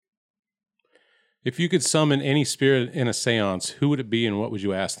If you could summon any spirit in a seance, who would it be and what would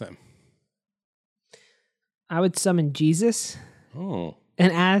you ask them? I would summon Jesus. Oh.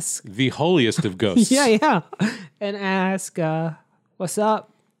 And ask... The holiest of ghosts. Yeah. And ask, what's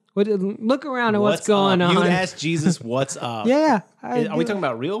up? Look around at what's going on. You'd ask Jesus, what's up? Yeah. Are we talking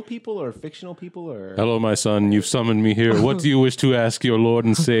about real people or fictional people? Or Hello, my son. You've summoned me here. What do you wish to ask your Lord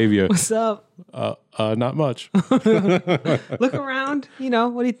and Savior? What's up? Not much. Look around.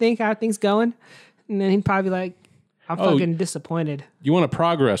 What do you think? How are things going? And then he'd probably be like, I'm fucking disappointed. You want a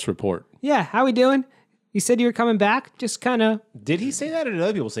progress report? Yeah. How we doing? You said you were coming back? Just kind of... Did he say that or did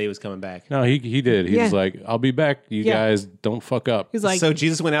other people say he was coming back? No, he did. He was like, I'll be back. You guys don't fuck up. He's like... So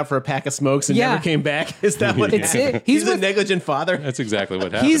Jesus went out for a pack of smokes and never came back? Is that what it's happened? it? He's a negligent father? That's exactly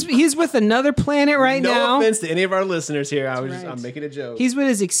what happened. He's with another planet right now. No offense to any of our listeners here. I'm making a joke. He's with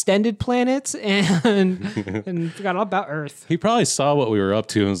his extended planets and forgot all about Earth. He probably saw what we were up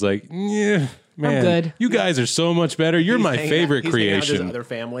to and was like, yeah... Man, I'm good. You guys are so much better. You're my favorite creation. His other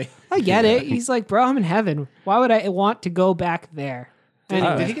family. I get it. He's like, bro, I'm in heaven. Why would I want to go back there?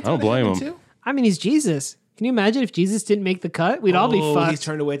 Did he get to I don't blame him. too? I mean, he's Jesus. Can you imagine if Jesus didn't make the cut? We'd all be fucked. He's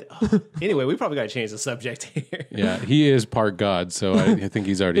turned away. Anyway, we probably got to change the subject here. Yeah, he is part God, so I think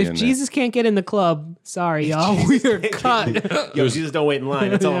he's already in there. If Jesus can't get in the club, sorry, y'all. We're cut. Yo, Jesus don't wait in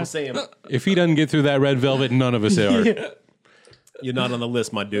line. That's all I'm saying. If he doesn't get through that red velvet, none of us are. You're not on the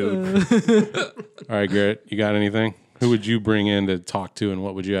list, my dude. All right, Garrett, you got anything? Who would you bring in to talk to, and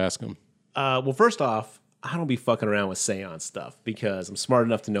what would you ask him? Well, first off, I don't be fucking around with seance stuff because I'm smart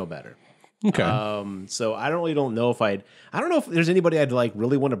enough to know better. Okay. So I don't know if there's anybody I'd like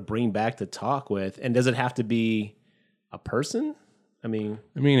really want to bring back to talk with, and does it have to be a person? I mean,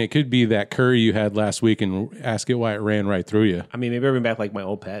 it could be that curry you had last week and ask it why it ran right through you. I mean, maybe I bring back like my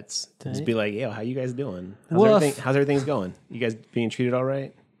old pets. Just be like, yo, how you guys doing? How's everything going? You guys being treated all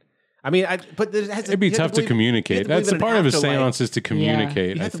right? I mean, it'd be tough to communicate. That's a part of a seance is to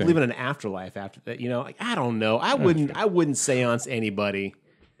communicate. You have to believe in an afterlife after that. Like, I don't know. I wouldn't seance anybody.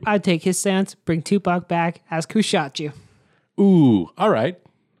 I'd take his seance, bring Tupac back, ask who shot you. Ooh, all right.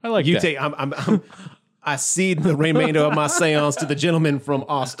 I like that. I cede the remainder of my seance to the gentleman from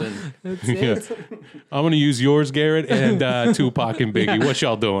Austin. That's it. Yeah. I'm going to use yours, Garrett, and Tupac and Biggie. What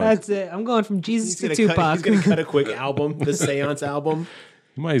y'all doing? That's it. I'm going from Jesus to Tupac. He's going to cut a quick album, the seance album.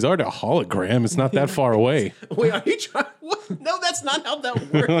 He's already a hologram. It's not that far away. Wait, are you trying? What? No, that's not how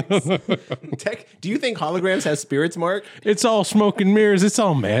that works. Do you think holograms have spirits, Mark? It's all smoke and mirrors. It's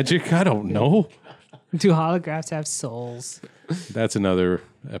all magic. I don't know. Do holographs have souls? That's another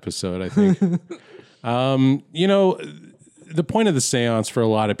episode, I think. The point of the seance for a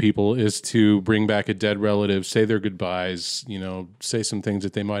lot of people is to bring back a dead relative, say their goodbyes, say some things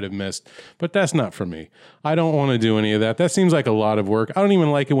that they might have missed. But that's not for me. I don't want to do any of that. That seems like a lot of work. I don't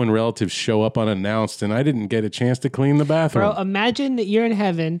even like it when relatives show up unannounced and I didn't get a chance to clean the bathroom. Bro, imagine that you're in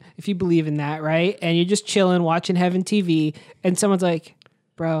heaven, if you believe in that, right? And you're just chilling, watching Heaven TV, and someone's like,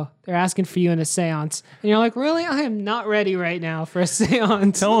 bro, they're asking for you in a seance. And you're like, really? I am not ready right now for a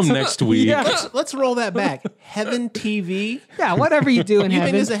seance. Tell them next week. Yeah. Let's roll that back. Heaven TV? Yeah, whatever you do in heaven. You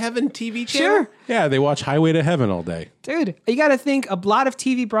think there's a Heaven TV channel? Sure. Yeah, they watch Highway to Heaven all day. Dude, you got to think a lot of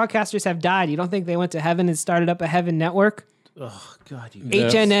TV broadcasters have died. You don't think they went to heaven and started up a heaven network? Oh, God.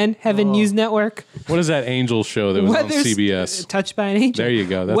 HNN, Heaven News Network. What is that angel show that was on CBS? Touched by an Angel. There you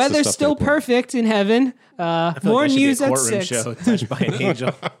go. That's Weather's still perfect in heaven. More news at 6. Show, Touched by an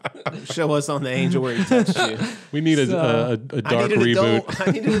Angel. Show us on the angel where he touched you. We need a dark reboot.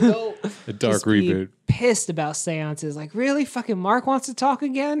 I need an adult. A dark Just reboot. Be pissed about seances. Like, really? Fucking Mark wants to talk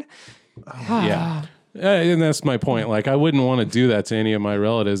again? Yeah. And that's my point. Like, I wouldn't want to do that to any of my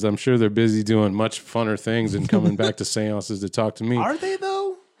relatives. I'm sure they're busy doing much funner things and coming back to seances to talk to me. Are they,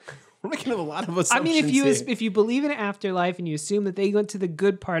 though? We're making a lot of assumptions. I mean, if you believe in an afterlife and you assume that they went to the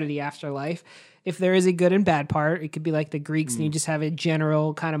good part of the afterlife, if there is a good and bad part, it could be like the Greeks and you just have a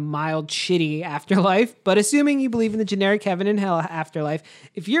general kind of mild, shitty afterlife. But assuming you believe in the generic heaven and hell afterlife,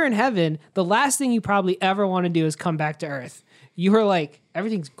 if you're in heaven, the last thing you probably ever want to do is come back to earth. You were like,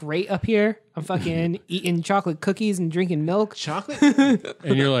 everything's great up here. I'm fucking eating chocolate cookies and drinking milk. Chocolate?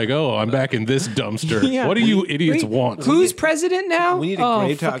 And you're like, oh, I'm back in this dumpster. Yeah. What do you idiots want? Who's president now? We need a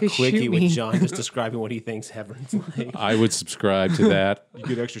Grave Talk Quickie with John just describing what he thinks heaven's like. I would subscribe to that. You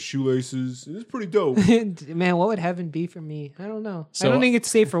get extra shoelaces. It's pretty dope. Man, what would heaven be for me? I don't know. So, I don't think it's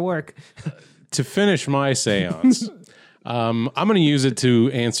safe for work. To finish my seance, I'm going to use it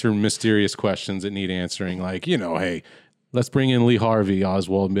to answer mysterious questions that need answering. Like, hey, let's bring in Lee Harvey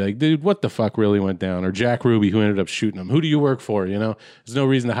Oswald and be like, dude, what the fuck really went down? Or Jack Ruby, who ended up shooting him. Who do you work for? There's no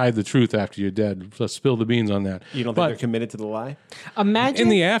reason to hide the truth after you're dead. Let's spill the beans on that. You don't think they're committed to the lie? Imagine in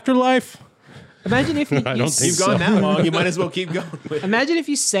the afterlife? Imagine if you, I don't think You've gone so. that long, you might as well keep going with it. imagine if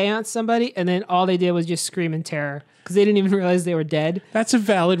you seance somebody and then all they did was just scream in terror because they didn't even realize they were dead. That's a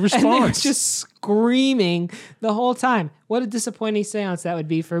valid And they were response. just screaming the whole time. What a disappointing seance that would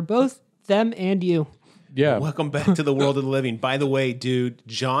be for both them and you. Yeah. Welcome back to the world of the living. By the way, dude,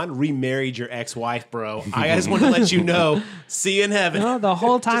 John remarried your ex-wife, bro. I just want to let you know. See you in heaven. No, the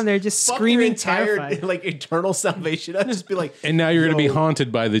whole time they're just Fuck screaming your entire terrified. like eternal salvation. I'd just be like, And now you're going to be Yo.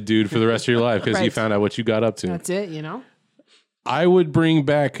 haunted by the dude for the rest of your life because you Right. found out what you got up to. That's it, you know? I would bring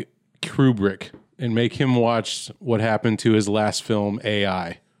back Kubrick and make him watch what happened to his last film,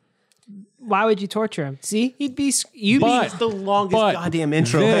 AI. Why would you torture him? See, you'd be it's the longest goddamn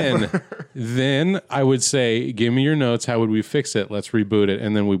intro ever. Then I would say, give me your notes. How would we fix it? Let's reboot it.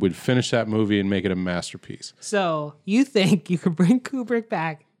 And then we would finish that movie and make it a masterpiece. So you think you could bring Kubrick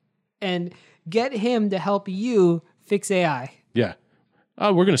back and get him to help you fix AI? Yeah.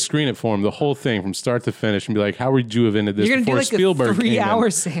 Oh, we're going to screen it for him, the whole thing from start to finish, and be like, how would you have ended this You're gonna do before like Spielberg a 3-hour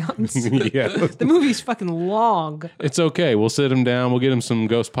came seance. in? Yeah. The movie's fucking long. It's okay. We'll sit him down. We'll get him some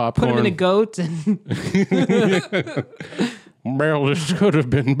ghost Put popcorn. him in a goat and Well, this could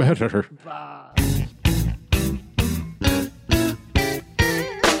have been better.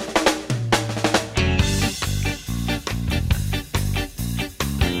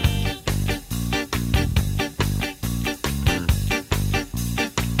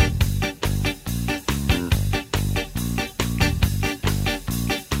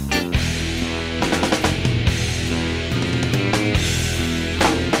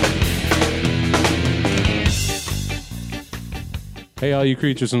 Hey, all you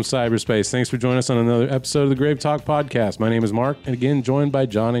creatures from cyberspace. Thanks for joining us on another episode of the Grave Talk Podcast. My name is Mark, and again, joined by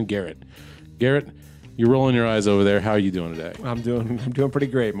John and Garrett. Garrett, you're rolling your eyes over there. How are you doing today? I'm doing pretty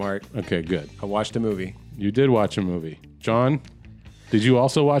great, Mark. Okay, good. I watched a movie. You did watch a movie. John, did you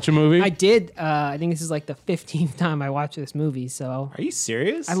also watch a movie? I did. I think this is like the 15th time I watched this movie. So Are you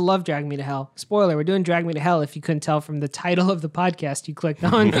serious? I love Drag Me to Hell. Spoiler: we're doing Drag Me to Hell. If you couldn't tell from the title of the podcast you clicked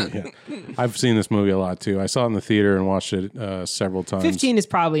on. Yeah. I've seen this movie a lot, too. I saw it in the theater and watched it several times. 15 is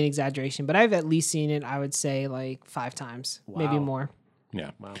probably an exaggeration, but I've at least seen it. I would say like 5 times, maybe more.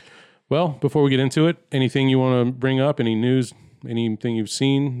 Yeah. Wow. Well, before we get into it, anything you want to bring up? Any news? Anything you've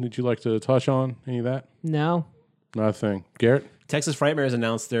seen that you'd like to touch on? Any of that? No. Not a thing. Garrett? Texas Frightmares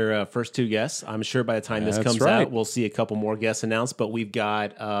announced their first 2 guests. I'm sure by the time this That's comes right. out, we'll see a couple more guests announced. But we've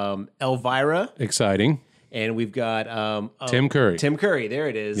got Elvira, Exciting. and we've got Tim Curry. Tim Curry. There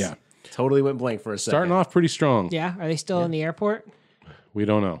it is. Yeah. Totally went blank for a second. Starting off pretty strong. Yeah. Are they still in the airport? We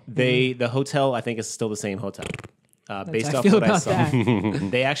don't know. The hotel, I think, is still the same hotel. Based I off feel what I about saw. that.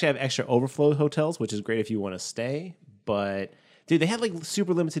 They actually have extra overflow hotels, which is great if you want to stay. But dude, they had like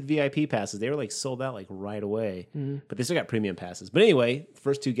super limited VIP passes. They were like sold out like right away. But they still got premium passes. But anyway,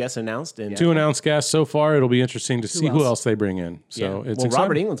 first 2 guests announced, and 2 announced guests so far. It'll be interesting to see who else? else they bring in. So it's well, exciting.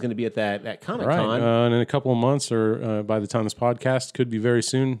 Robert England's going to be at that Comic Right. Con. And in a couple of months, or by the time this podcast could be very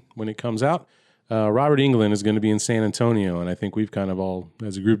soon when it comes out, Robert England is going to be in San Antonio, and I think we've kind of all,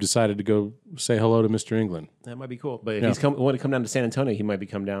 as a group, decided to go say hello to Mr. England. That might be cool. But if he's want to come down to San Antonio, he might be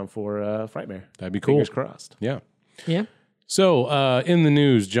come down for Frightmare. That'd be cool. Fingers crossed. Yeah. Yeah. So, in the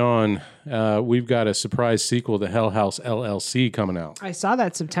news, John, we've got a surprise sequel to Hell House LLC coming out. I saw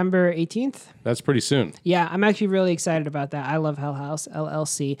that September 18th. That's pretty soon. Yeah, I'm actually really excited about that. I love Hell House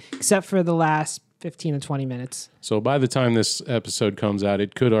LLC, except for the last 15 to 20 minutes. So by the time this episode comes out,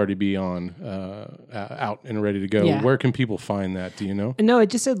 it could already be on, out and ready to go. Yeah. Where can people find that? Do you know? No, it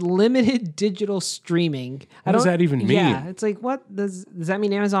just said limited digital streaming. What does that even mean? Yeah, it's like, what does that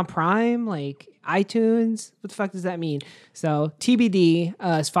mean? Amazon Prime, like iTunes? What the fuck does that mean? So TBD,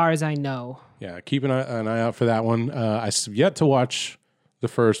 as far as I know. Yeah, keep an eye out for that one. I've yet to watch the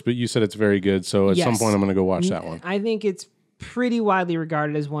first, but you said it's very good. So at some Yes. point, I'm going to go watch that one. I think it's pretty widely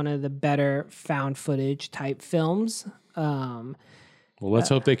regarded as one of the better found footage type films. Well, let's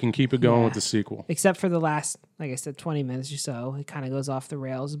hope they can keep it going with the sequel. Except for the last, like I said, 20 minutes or so. It kind of goes off the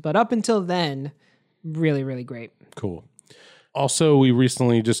rails. But up until then, really, really great. Cool. Also, we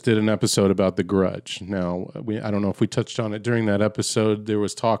recently just did an episode about The Grudge. Now, I don't know if we touched on it during that episode. There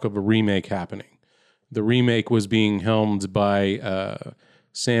was talk of a remake happening. The remake was being helmed by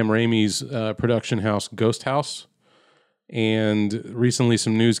Sam Raimi's production house, Ghost House. And recently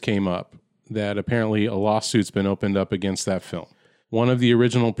some news came up that apparently a lawsuit's been opened up against that film. One of the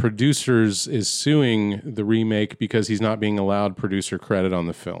original producers is suing the remake because he's not being allowed producer credit on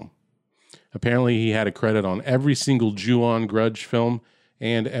the film. Apparently he had a credit on every single Ju-on Grudge film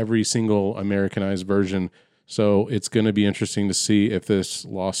and every single Americanized version. So it's going to be interesting to see if this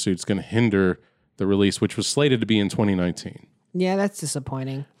lawsuit's going to hinder the release, which was slated to be in 2019. Yeah, that's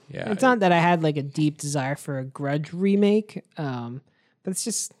disappointing. Yeah. It's not that I had like a deep desire for a Grudge remake, but it's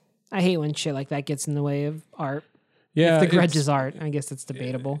just I hate when shit like that gets in the way of art. Yeah, If the Grudge is art, I guess it's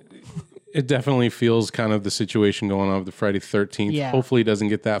debatable. It definitely feels kind of the situation going on with the Friday 13th. Yeah. Hopefully it doesn't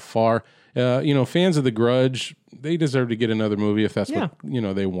get that far. Fans of the Grudge, they deserve to get another movie if that's what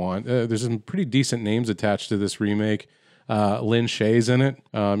they want. There's some pretty decent names attached to this remake. Lynn Shay's in it.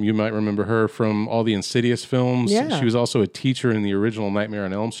 You might remember her from all the Insidious films. Yeah. She was also a teacher in the original Nightmare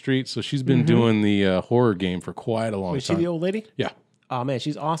on Elm Street. So she's been doing the horror game for quite a long Was she time. the old lady? Yeah. Oh man,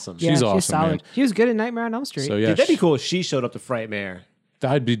 she's awesome. Yeah, She's awesome, solid. man. She was good at Nightmare on Elm Street. So yeah, Dude, that'd be cool if she showed up to Frightmare.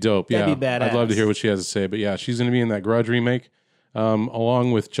 that'd be dope. That'd be I'd love to badass. hear what she has to say. But yeah, she's going to be in that Grudge remake.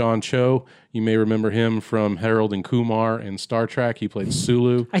 Along with John Cho. You may remember him from Harold and Kumar and Star Trek. He played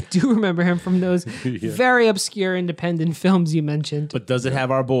Sulu. I do remember him from those very obscure independent films you mentioned. But does it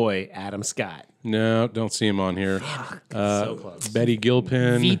have our boy Adam Scott? No, don't see him on here. So close. Betty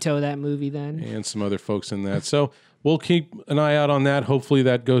Gilpin Veto that movie then. and some other folks in that. So we'll keep an eye out on that. Hopefully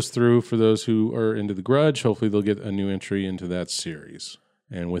that goes through for those who are into The Grudge. Hopefully they'll get a new entry into that series.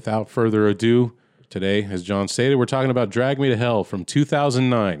 And without further ado, today, as John stated, we're talking about Drag Me to Hell from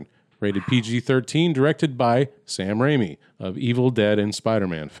 2009, rated PG-13, directed by Sam Raimi of Evil Dead and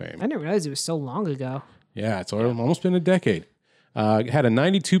Spider-Man fame. I didn't realize it was so long ago. Yeah, it's almost been a decade. Had a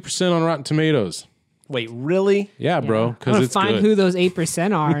 92% on Rotten Tomatoes. Wait, really? Yeah, bro, I'm because gonna it's find good. who those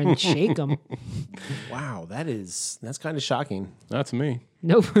 8% are and shake them. Wow, that's kind of shocking. Not to me.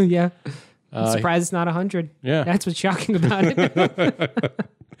 Nope. Yeah. I'm surprised it's not 100. Yeah. That's what's shocking about it.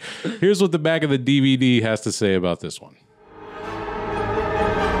 Here's what the back of the DVD has to say about this one.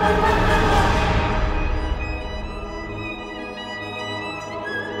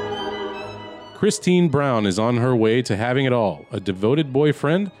 Christine Brown is on her way to having it all: a devoted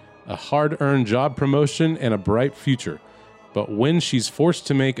boyfriend, a hard-earned job promotion, and a bright future. But when she's forced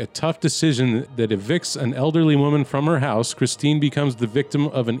to make a tough decision that evicts an elderly woman from her house, Christine becomes the victim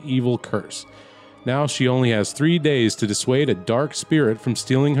of an evil curse. Now she only has 3 days to dissuade a dark spirit from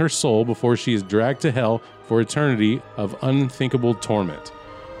stealing her soul before she is dragged to hell for eternity of unthinkable torment.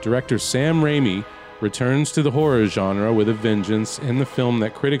 Director Sam Raimi returns to the horror genre with a vengeance in the film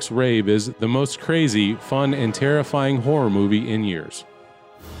that critics rave is the most crazy, fun, and terrifying horror movie in years.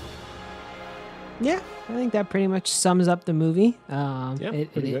 Yeah, I think that pretty much sums up the movie.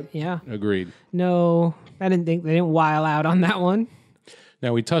 Pretty good. Yeah. Agreed. No, I didn't think they didn't while out on that one.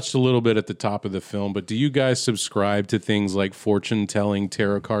 Now, we touched a little bit at the top of the film, but do you guys subscribe to things like fortune-telling,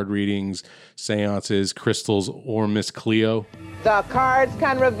 tarot card readings, seances, crystals, or Miss Cleo? The cards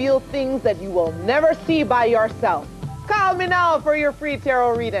can reveal things that you will never see by yourself. Call me now for your free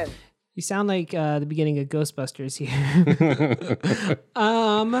tarot reading. You sound like the beginning of Ghostbusters here.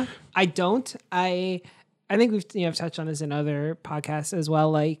 I don't. I think we've touched on this in other podcasts as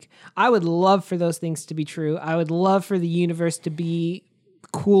well. Like, I would love for those things to be true. I would love for the universe to be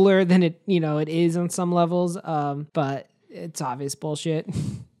cooler than it is on some levels. But it's obvious bullshit.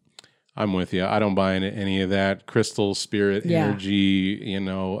 I'm with you. I don't buy into any of that. Crystal, spirit, energy,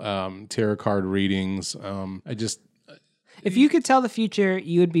 tarot card readings. If you could tell the future,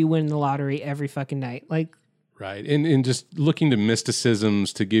 you would be winning the lottery every fucking night. Like, right. And just looking to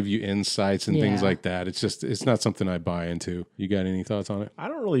mysticisms to give you insights and things Yeah. like that. It's not something I buy into. You got any thoughts on it? I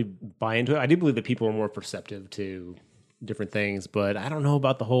don't really buy into it. I do believe that people are more perceptive to different things, but I don't know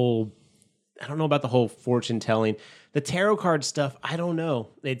about the whole fortune telling. The tarot card stuff, I don't know.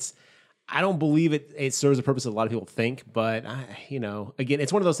 I don't believe it serves a purpose that a lot of people think, but again,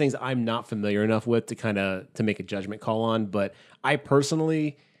 it's one of those things I'm not familiar enough with to make a judgment call on, but I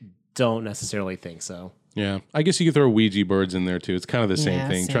personally don't necessarily think so. Yeah. I guess you could throw Ouija boards in there too. It's kind of the same Yeah,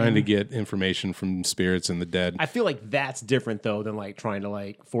 thing, same. trying to get information from spirits and the dead. I feel like that's different though than like trying to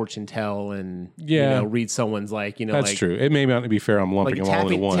like fortune tell and Yeah. read someone's like That's like, true. It may not be fair. I'm lumping like them all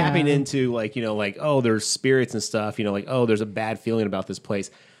into one. tapping into like oh, there's spirits and stuff, like oh, there's a bad feeling about this place.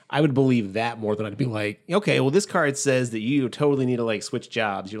 I would believe that more than I'd be like, okay, well, this card says that you totally need to like switch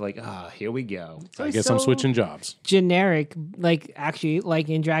jobs. You're like, here we go. I guess I'm switching jobs. generic, like actually like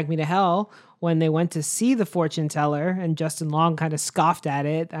in Drag Me to Hell, when they went to see the fortune teller and Justin Long kind of scoffed at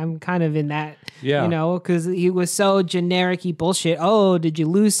it. I'm kind of in that, Yeah. because he was so generic-y bullshit. Oh, did you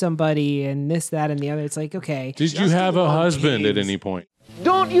lose somebody and this, that, and the other? It's like, okay. Did you have a Long husband at caves. any point?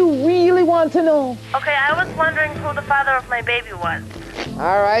 Don't you really want to know? Okay, I was wondering who the father of my baby was.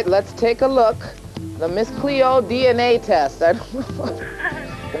 All right, let's take a look. The Miss Cleo DNA test. I'm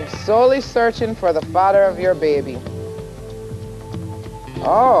solely searching for the father of your baby.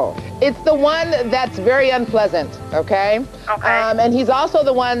 Oh, it's the one that's very unpleasant, okay? Okay. And he's also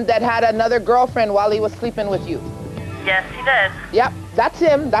the one that had another girlfriend while he was sleeping with you. Yes, he did. Yep. That's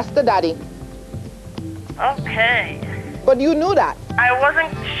him. That's the daddy. Okay. But you knew that. I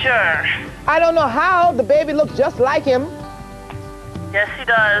wasn't sure. I don't know how. The baby looks just like him. Yes, he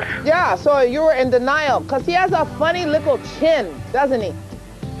does. Yeah, so you were in denial. Because he has a funny little chin, doesn't he?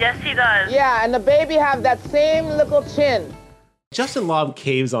 Yes, he does. Yeah, and the baby have that same little chin. Justin Long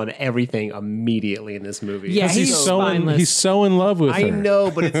caves on everything immediately in this movie. Yeah, He's so in love with her. I know,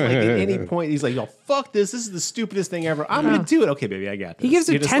 but it's like at any point he's like, "Oh, fuck this! This is the stupidest thing ever. I'm gonna do it." Okay, baby, I got this. He gives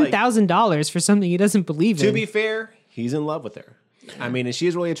her You're just like, $10,000 for something he doesn't believe in. To be fair, he's in love with her. I mean, and she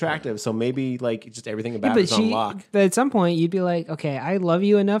is really attractive, so maybe like just everything about her is on lock. But at some point, you'd be like, okay, I love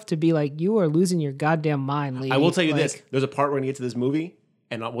you enough to be like, you are losing your goddamn mind, lady. I will tell you Like, this: there's a part we're gonna get to this movie,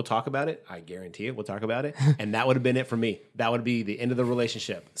 and we'll talk about it. I guarantee it. We'll talk about it, and that would have been it for me. That would be the end of the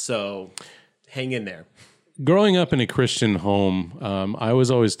relationship. So, hang in there. Growing up in a Christian home, I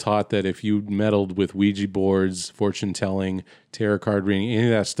was always taught that if you meddled with Ouija boards, fortune telling, tarot card reading, any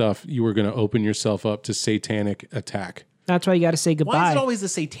of that stuff, you were going to open yourself up to satanic attack. That's why you got to say goodbye. Why is it always the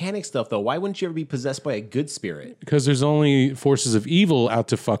satanic stuff, though? Why wouldn't you ever be possessed by a good spirit? Because there's only forces of evil out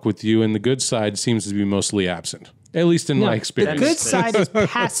to fuck with you, and the good side seems to be mostly absent. At least in my experience. The good side is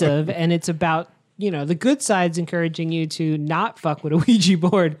passive, and it's about, the good side's encouraging you to not fuck with a Ouija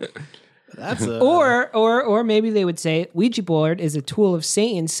board. That's a... Or maybe they would say Ouija board is a tool of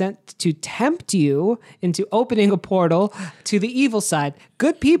Satan sent to tempt you into opening a portal to the evil side.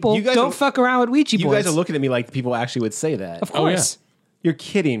 Good people don't fuck around with Ouija boards. You guys are looking at me like people actually would say that. Of course. You're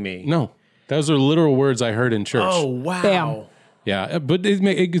kidding me. No, those are literal words I heard in church. Oh, wow. Bam. Yeah, but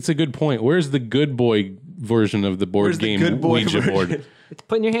it's a good point. Where's the good boy version of the board game Ouija board? It's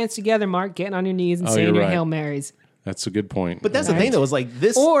putting your hands together, Mark, getting on your knees and saying you're your right. Hail Marys. That's a good point. But that's the thing, though, is like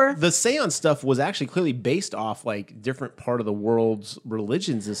this, Or- the seance stuff was actually clearly based off like different part of the world's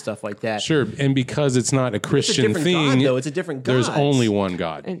religions and stuff like that. Sure, and because it's not a Christian different thing, God, though. It's a different God. There's only one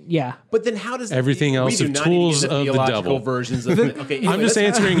God. And yeah. But then how does Everything else we are do not tools need to of get the theological devil. versions of it. Okay, anyway, I'm just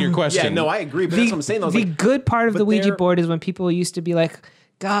that's- answering your question. Yeah, no, I agree. But that's what I'm saying. I was The like, good part of but the Ouija they're- board is when people used to be like,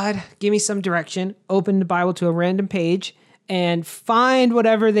 God, give me some direction, open the Bible to a random page, and find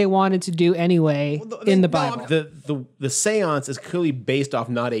whatever they wanted to do anyway in the Bible. The seance is clearly based off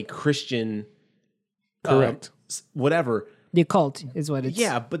not a Christian, Correct. Whatever. The occult is what it's.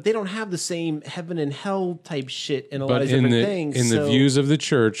 Yeah, but they don't have the same heaven and hell type shit in a lot But of in different the things. in the so- views of the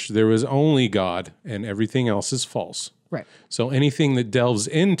church, there was only God, and everything else is false. Right. So anything that delves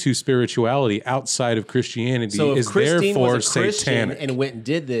into spirituality outside of Christianity So if is Christine therefore was a Christian satanic. and went and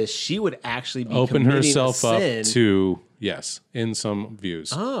did this, she would actually be Open committing herself a up sin. to in some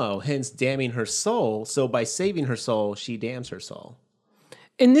views. Oh, hence damning her soul. So by saving her soul, she damns her soul.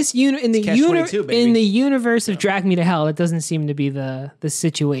 In this in the catch-22, baby. in the universe of Drag Me to Hell, it doesn't seem to be the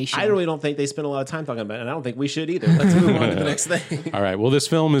situation. I really don't think they spend a lot of time talking about it, and I don't think we should either. Let's move on to the next thing. All right. Well, this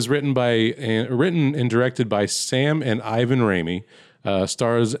film is written and directed by Sam and Ivan Raimi.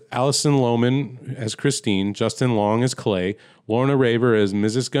 Stars Alison Lohman as Christine, Justin Long as Clay, Lorna Raver as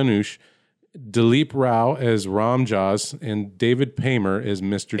Mrs. Ganush, Dilip Rao as Ram Jas, and David Paymer as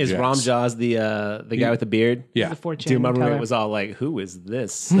Mr. Is Jax. Ram Jaws the guy with the beard? Yeah. The 4chan Dude, my roommate color. was all like, "Who is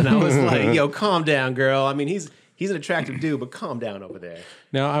this?" And I was like, "Yo, calm down, girl. I mean, he's an attractive dude, but calm down over there."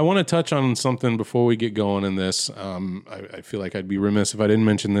 Now, I want to touch on something before we get going in this. I feel like I'd be remiss if I didn't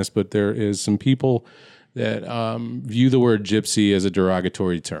mention this, but there is some people that view the word gypsy as a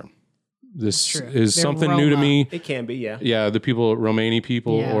derogatory term. This is They're something new to Roma. me. It can be, yeah. Yeah, the people, Romani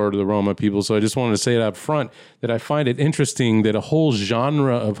people Yeah. or the Roma people. So I just wanted to say it up front that I find it interesting that a whole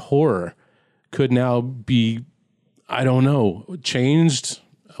genre of horror could now be, I don't know, changed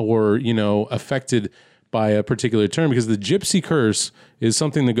or, affected by a particular term, because the gypsy curse is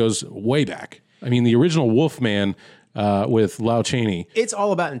something that goes way back. I mean, the original Wolfman with Lau Chaney. It's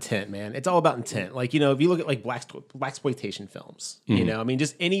all about intent, man. It's all about intent. Like, if you look at like blaxploitation films, I mean,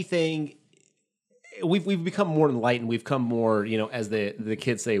 just anything. We've become more enlightened. We've come more, as the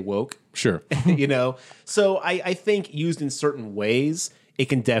kids say, woke. Sure. So I think used in certain ways, it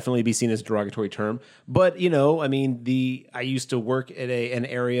can definitely be seen as a derogatory term. But I mean, I used to work at an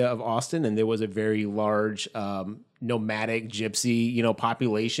area of Austin, and there was a very large nomadic gypsy,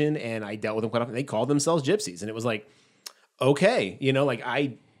 population, and I dealt with them quite often. They called themselves gypsies, and it was like, okay,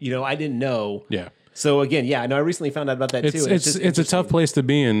 I didn't know. Yeah. So again, yeah, I know I recently found out about that too. and It's a tough place to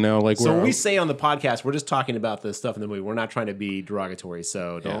be in now. Like, So when we say on the podcast, we're just talking about the stuff in the movie. We're not trying to be derogatory.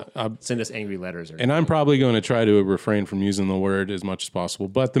 So don't send us angry letters. And I'm probably going to try to refrain from using the word as much as possible.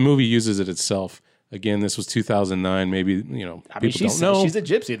 But the movie uses it itself. Again, this was 200009. Maybe people don't know. She's a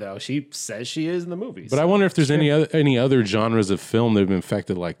gypsy, though. She says she is in the movie. But I wonder if there's any other genres of film that have been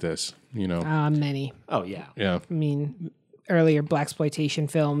affected like this. Many. Oh yeah. Yeah. I mean, earlier blaxploitation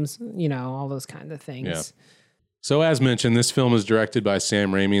films, all those kinds of things. Yeah. So as mentioned, this film is directed by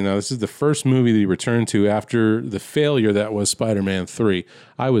Sam Raimi. Now, this is the first movie that he returned to after the failure that was Spider-Man 3.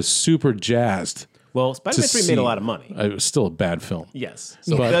 I was super jazzed. Well, Spider-Man 3 made a lot of money. It was still a bad film. Yes.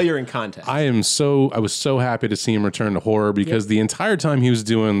 So failure in context. I was so happy to see him return to horror because the entire time he was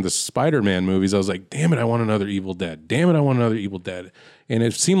doing the Spider-Man movies, I was like, damn it, I want another Evil Dead. Damn it, I want another Evil Dead. And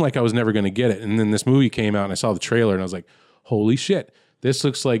it seemed like I was never going to get it. And then this movie came out and I saw the trailer and I was like, holy shit. This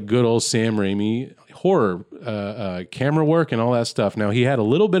looks like good old Sam Raimi horror, camera work and all that stuff. Now, he had a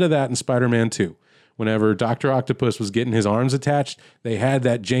little bit of that in Spider-Man 2. Whenever Dr. Octopus was getting his arms attached, they had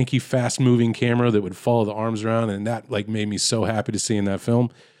that janky, fast-moving camera that would follow the arms around, and that made me so happy to see in that film.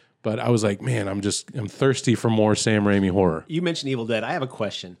 But I was like, man, I'm thirsty for more Sam Raimi horror. You mentioned Evil Dead. I have a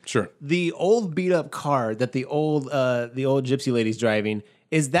question. Sure. The old beat-up car that the old gypsy lady's driving,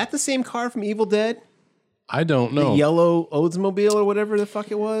 is that the same car from Evil Dead? I don't know. The yellow Oldsmobile or whatever the fuck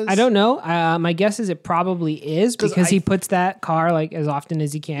it was? I don't know. My guess is it probably is because he puts that car as often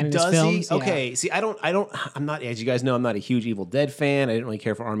as he can in his films. He? Okay. Yeah. See, I'm not, as you guys know, I'm not a huge Evil Dead fan. I didn't really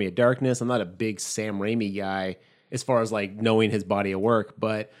care for Army of Darkness. I'm not a big Sam Raimi guy as far as knowing his body of work,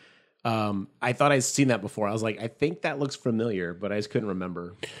 but I thought I'd seen that before. I was like, I think that looks familiar, but I just couldn't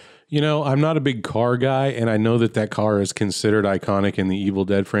remember. I'm not a big car guy, and I know that car is considered iconic in the Evil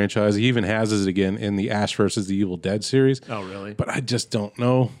Dead franchise. He even has it again in the Ash versus the Evil Dead series. Oh, really? But I just don't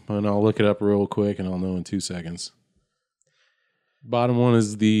know, and I'll look it up real quick, and I'll know in 2 seconds. Bottom one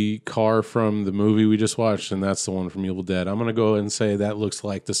is the car from the movie we just watched, and that's the one from Evil Dead. I'm going to go ahead and say that looks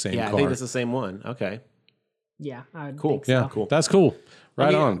like the same car. Yeah, I think it's the same one. Okay. Yeah, I cool. Think so. Yeah, cool. That's cool.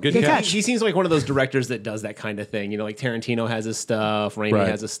 Right on. Good catch. He seems like one of those directors that does that kind of thing. Like Tarantino has his stuff, Raimi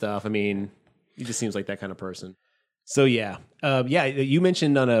has his stuff. I mean, he just seems like that kind of person. So yeah, you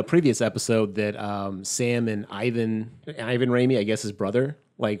mentioned on a previous episode that Sam and Ivan Raimi, I guess his brother,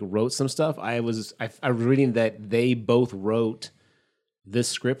 wrote some stuff. I was reading that they both wrote this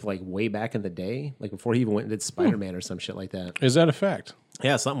script way back in the day, before he even went and did Spider-Man or some shit like that. Is that a fact?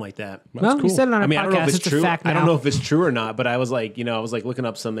 Yeah, something like that. Well, cool. You said it on a podcast. I don't know if it's true. A fact now. I don't know if it's true or not, but I was looking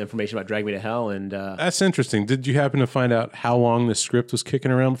up some information about Drag Me to Hell, and that's interesting. Did you happen to find out how long the script was kicking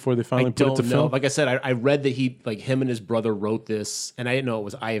around before they finally put it to film? Like I said, I read that him and his brother wrote this, and I didn't know it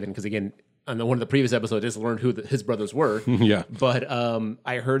was Ivan because again, on one of the previous episodes, I just learned who his brothers were. Yeah. But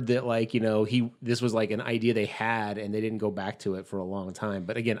I heard that this was an idea they had, and they didn't go back to it for a long time.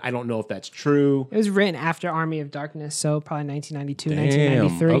 But again, I don't know if that's true. It was written after Army of Darkness, so probably 1992,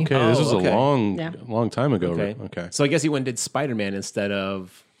 1993. Okay, this was a long time ago. Okay. So I guess he went and did Spider-Man instead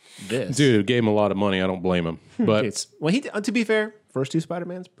of this. Dude, it gave him a lot of money. I don't blame him. But to be fair, first 2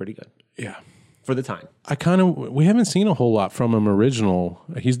 Spider-Mans, pretty good. Yeah. For the time. We haven't seen a whole lot from him original.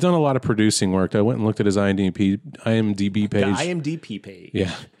 He's done a lot of producing work. I went and looked at his IMDb page. The IMDb page.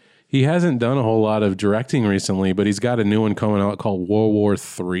 Yeah. He hasn't done a whole lot of directing recently, but he's got a new one coming out called World War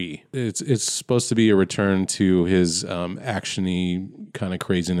III. It's supposed to be a return to his action-y kind of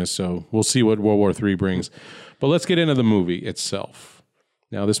craziness, so we'll see what World War III brings. But let's get into the movie itself.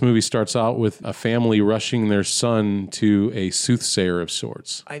 Now, this movie starts out with a family rushing their son to a soothsayer of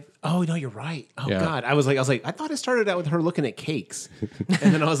sorts. Oh no, you're right. Oh Yeah. God, I was like, I thought it started out with her looking at cakes,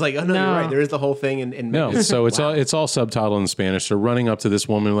 and then I was like, oh no, No. you're right. There is the whole thing, and No, so it's all subtitled in Spanish. They're running up to this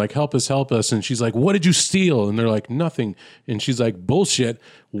woman like, help us. And she's like, what did you steal? And they're like, nothing. And she's like, bullshit.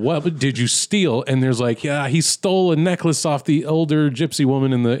 What did you steal? And there's like, yeah, he stole a necklace off the older gypsy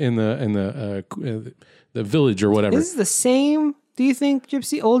woman in the village or whatever. This is the same. Do you think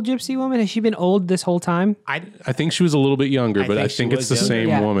old gypsy woman? Has she been old this whole time? I think she was a little bit younger, but I think it's the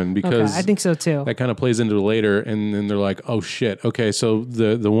same woman because I think so too. That kind of plays into it later, and then they're like, "Oh shit, okay." So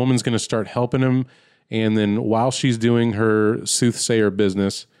the woman's going to start helping him, and then while she's doing her soothsayer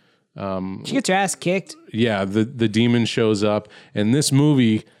business, she gets her ass kicked. yeah, the demon shows up, and this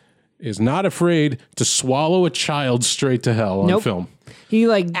movie is not afraid to swallow a child straight to hell on film. He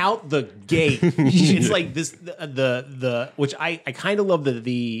out the gate. It's like this the which I kind of love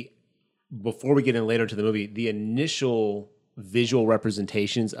the before we get in later to the movie, the initial visual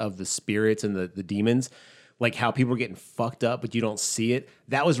representations of the spirits and the demons, like how people are getting fucked up but you don't see it.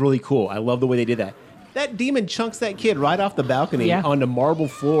 That was really cool. I love the way they did that. That demon chunks that kid right off the balcony onto marble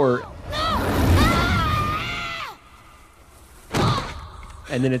floor.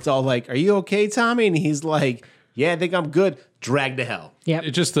 And then it's all like, "Are you okay, Tommy?" And he's like, "Yeah, I think I'm good." Dragged to hell. Yeah.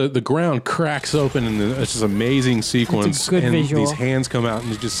 It just the ground cracks open and it's just amazing sequence. It's a good and visual. These hands come out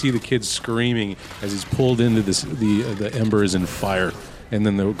and you just see the kid screaming as he's pulled into the embers and fire. And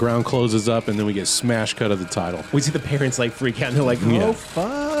then the ground closes up and then we get smash cut of the title. We see the parents freak out and they're like, "Oh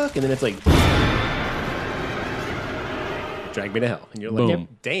fuck!" And then it's like, Drag Me to Hell. And you're like, Boom.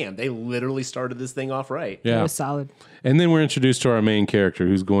 damn, they literally started this thing off right. It Yeah. was solid. And then we're introduced to our main character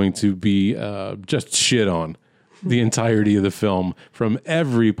who's going to be just shit on the entirety of the film from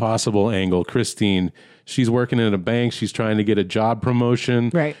every possible angle. Christine, she's working in a bank. She's trying to get a job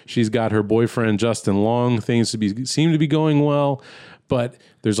promotion. Right. She's got her boyfriend, Justin Long. Things seem to be going well. But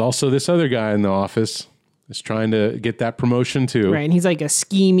there's also this other guy in the office that's trying to get that promotion too. Right. And he's like a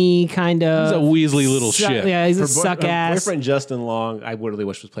schemey kind of. He's a Weasley little shit. Yeah, he's a Her suck ass. boyfriend Justin Long, I really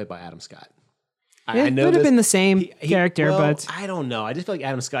wish was played by Adam Scott. It would have been the same character, well, but I don't know. I just feel like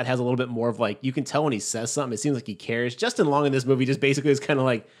Adam Scott has a little bit more of like, you can tell when he says something, it seems like he cares. Justin Long in this movie just basically is kind of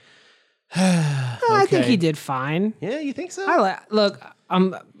like, I think he did fine. yeah, you think so? Look,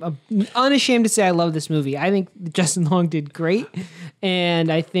 I'm unashamed to say I love this movie. I think Justin Long did great, and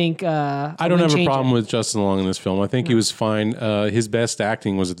I think I don't have a problem with Justin Long in this film. I think he was fine. His best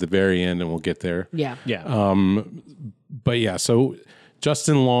acting was at the very end, and we'll get there. Yeah, But yeah, so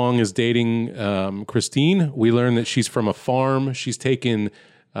Justin Long is dating Christine. We learn that she's from a farm. She's taken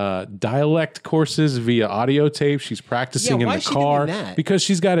dialect courses via audio tape. She's practicing Yeah, in why the is she doing car that? because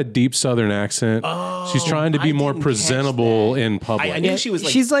she's got a deep Southern accent. She's trying to be I more didn't presentable catch that. in public. I knew she was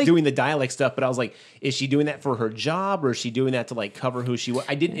like, she's like- doing the dialect stuff, but I was like, is she doing that for her job or is she doing that to like cover who she was?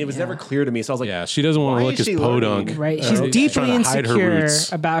 I didn't. It was never clear to me. So I was like, Yeah, she doesn't want why to look is as she podunk. learning? right. Uh, She's trying deeply to hide her insecure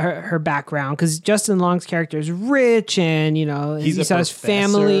roots. about her background because Justin Long's character is rich, and you know He's he a saw his professor.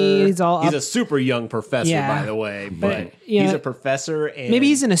 family. He's all He's up. a super young professor, Yeah. by the way, but you he's know, a professor. And Maybe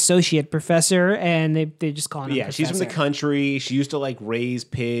he's an associate professor, and they just call him. yeah, she's from the professor. country. She used to like raise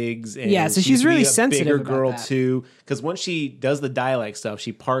pigs. And Yeah, so she she's used to be really a sensitive bigger about girl that. too. Because once she does the dialect stuff,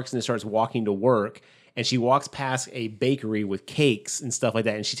 she parks and starts walking to work. And she walks past a bakery with cakes and stuff like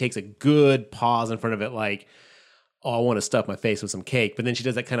that. And she takes a good pause in front of it, like, oh, I want to stuff my face with some cake. But then she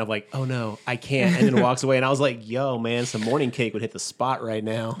does that kind of like, oh no, I can't. And then walks away. And I was like, yo, man, some morning cake would hit the spot right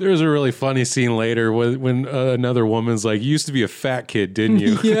now. There's a really funny scene later when another woman's like, "You used to be a fat kid, didn't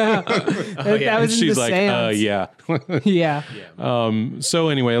you?" Yeah, yeah. that And was in she's the like, seance. "Yeah." Yeah. So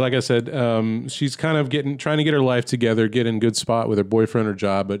anyway, like I said, she's kind of trying to get her life together, get in good spot with her boyfriend or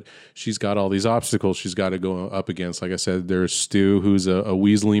job, but she's got all these obstacles she's got to go up against. Like I said, there's Stu, who's a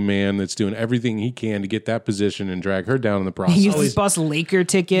Weasley man that's doing everything he can to get that position and drag her down in the process. He used to bust Laker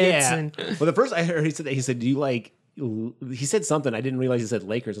tickets. Yeah. And Well, the first I heard he said that, he said, do you like, he said something. I didn't realize he said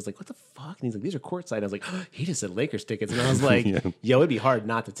Lakers. I was like, what the fuck? And he's like, these are courtside. I was like, he just said Lakers tickets. And I was like, yo, it'd be hard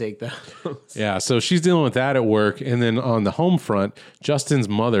not to take those. Yeah, so she's dealing with that at work, and then on the home front, Justin's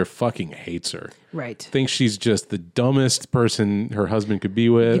mother fucking hates her. right. Thinks she's just the dumbest person her husband could be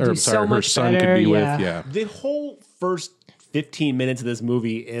with, Could or do I'm so sorry, her much son better, could be yeah. with. Yeah. The whole first 15 minutes of this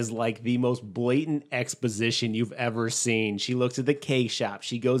movie is like the most blatant exposition you've ever seen. She looks at the cake shop.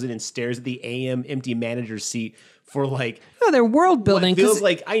 She goes in and stares at the AM empty manager's seat for like No, they're world building. what feels 'cause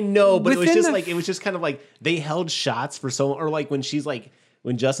like, I know, but it was within just the- like, it was just kind of like they held shots for so long. Or like when she's like,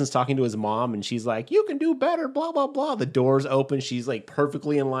 when Justin's talking to his mom and she's like, you can do better, blah, blah, blah. The door's open. She's like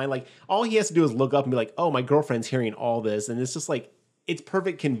perfectly in line. Like all he has to do is look up and be like, oh, my girlfriend's hearing all this. And it's just like, it's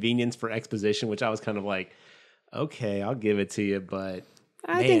perfect convenience for exposition, which I was kind of like, okay, I'll give it to you. But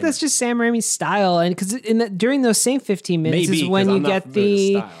I think that's just Sam Raimi's style, and because during those same 15 minutes Maybe, is when 'cause you I'm not get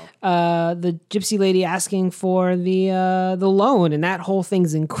familiar with the gypsy lady asking for the loan, and that whole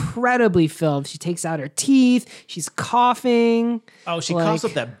thing's incredibly filmed. She takes out her teeth, she's coughing. oh, she like- coughs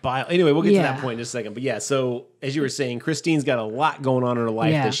up that bile. Anyway, we'll get to Yeah. that point in just a second. But yeah, so as you were saying, Christine's got a lot going on in her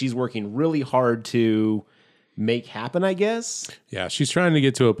life Yeah. that she's working really hard to make happen, I guess. Yeah, she's trying to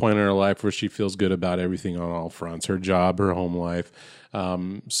get to a point in her life where she feels good about everything on all fronts, her job, her home life.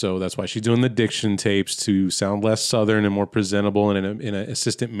 So that's why she's doing the diction tapes to sound less Southern and more presentable and in an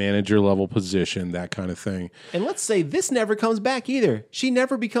assistant manager level position, that kind of thing. And let's say this never comes back either. She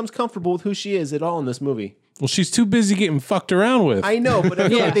never becomes comfortable with who she is at all in this movie. Well, she's too busy getting fucked around with. I know, but I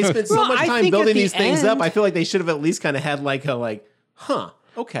feel like they spent so Well, much I time think at building the these things up. end- I feel like they should have at least kind of had like a like, huh,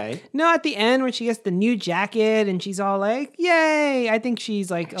 okay. No, at the end when she gets the new jacket and she's all like, "Yay!" I think she's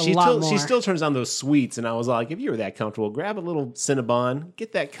like a lot more. She still turns on those sweets, and I was like, if you were that comfortable, grab a little Cinnabon,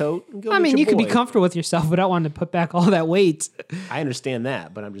 get that coat, and go. I meet mean, your you could be boy. comfortable with yourself without wanting to put back all that weight. I understand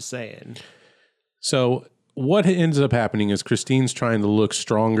that, but I'm just saying. So what ends up happening is Christine's trying to look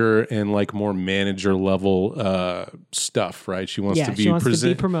stronger and like more manager level stuff, right? She wants Yeah, to be she wants to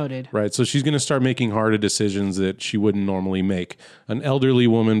be promoted. Right. So she's going to start making harder decisions that she wouldn't normally make. An elderly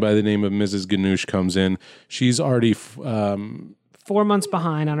woman by the name of Mrs. Ganoush comes in. She's already 4 months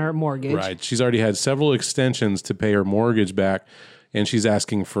behind on her mortgage. right. She's already had several extensions to pay her mortgage back, and she's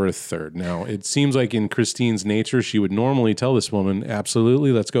asking for a third. Now, it seems like in Christine's nature, she would normally tell this woman,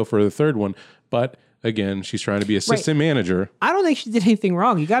 absolutely, let's go for the third one. But Again, she's trying to be assistant manager. I don't think she did anything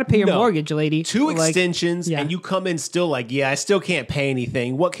wrong. You got to pay your mortgage, lady. 2 Like, extensions, yeah. and you come in still like, yeah, I still can't pay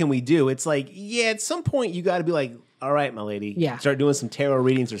anything. What can we do? It's like, yeah, at some point you got to be like, all right, my lady. Yeah. Start doing some tarot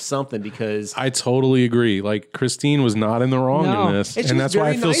readings or something because I totally agree. Like, Christine was not in the wrong No. in this. and And that's why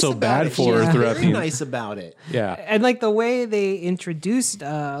I feel so bad for her throughout very the nice about it. Yeah. And like the way they introduced,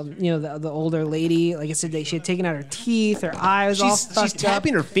 the older lady, like I said, she had taken out her teeth, her eye was all She's fucked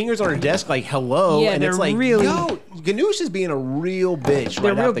tapping her fingers on her desk like hello, Yeah, and it's they're like, really- yo, Ganoush is being a real bitch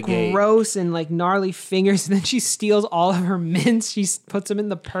They're right out real the gate. gross and like gnarly fingers, and then she steals all of her mints. She puts them in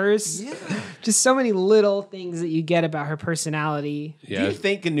the purse. Yeah. Just so many little things that you get about her personality. Do you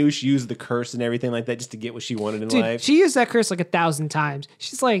think Ganoush used the curse and everything like that just to get what she wanted in life? She used that curse like 1,000 times.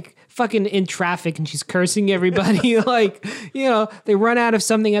 She's like fucking in traffic and she's cursing everybody. Like, they run out of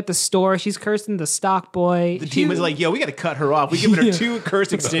something at the store. She's cursing the stock boy. The team is like, yo, we got to cut her off. We give her 2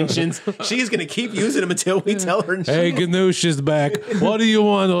 curse extensions. She's going to keep using them until we tell her. Hey, Ganoush is back. What do you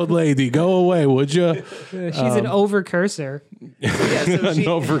want, old lady? Go away, would you? She's an over curser. An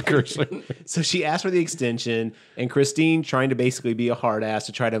over cursor. So she asked for the extension, and Christine, trying to basically be a hard ass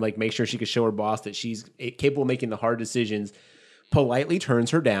to try to like make sure she could show her boss that she's capable of making the hard decisions, politely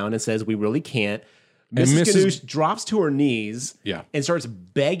turns her down and says, "We really can't." Mrs. Ganoush drops to her knees and starts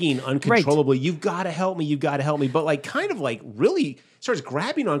begging uncontrollably, "You've got to help me, you've got to help me." But like kind of like really starts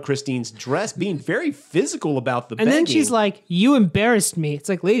grabbing on Christine's dress, being very physical about the begging. And then she's like, "You embarrassed me." It's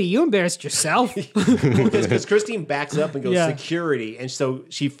like, lady, you embarrassed yourself. Because Christine backs up and goes, "Security." And so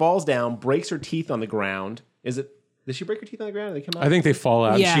she falls down, breaks her teeth on the ground. Does she break her teeth on the ground or they come out? I think they fall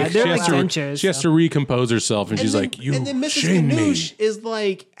out. Yeah, she they're has like to, dentures, she has to recompose herself, and she's like, "You and then Mrs. shame me." Ganoush is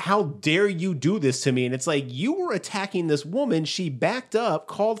like, "How dare you do this to me?" And it's like, you were attacking this woman. She backed up,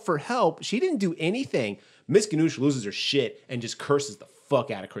 called for help. She didn't do anything. Miss Ganoush loses her shit and just curses the fuck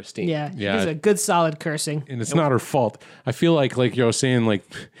out of Christine. Yeah, it's a good solid cursing. And it's not her fault. I feel like you were saying, like,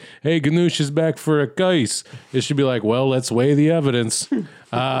 "Hey, Ganoush is back for a case." It should be like, "Well, let's weigh the evidence.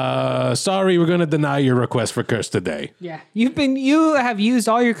 Sorry, we're going to deny your request for curse today." Yeah, you have used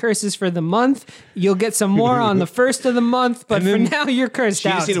all your curses for the month. You'll get some more on the first of the month, but for now you're cursed She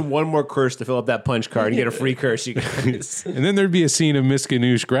out. just needed one more curse to fill up that punch card and get a free curse, you guys. And then there'd be a scene of Miss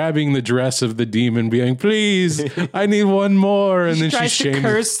Ganoush grabbing the dress of the demon, being, "Please, I need one more." And then she tries to shames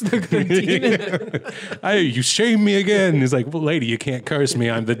curse the demon. You shame me again. He's like, "Well, lady, you can't curse me.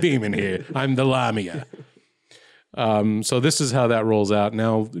 I'm the demon here. I'm the Lamia." So this is how that rolls out.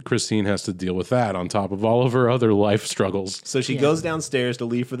 Now Christine has to deal with that on top of all of her other life struggles. So she goes downstairs to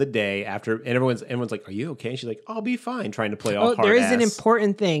leave for the day and everyone's like, "Are you okay?" And she's like, "I'll be fine," trying to play all hard There is ass. an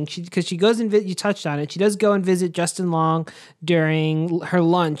important thing because she goes and you touched on it. She does go and visit Justin Long during her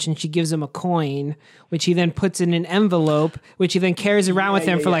lunch, and she gives him a coin, which he then puts in an envelope, which he then carries around with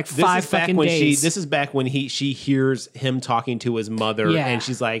him for like 5 fucking days. This is back when she hears him talking to his mother, Yeah. and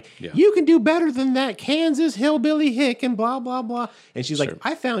she's like, "You can do better than that, Kansas hillbilly hick," and blah blah blah. And she's like,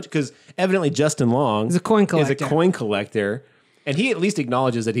 "I found," because evidently Justin Long is a coin collector. And he at least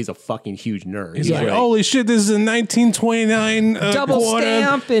acknowledges that he's a fucking huge nerd. He's like, "Holy shit, this is a 1929 double quarter."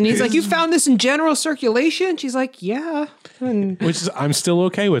 stamp, and he's like, "You found this in general circulation?" She's like, "Yeah." And Which is, I'm still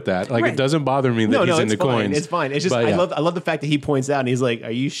okay with that. Like, it doesn't bother me that he's into it's fine. coins. It's fine. It's just But, I love the fact that he points out and he's like,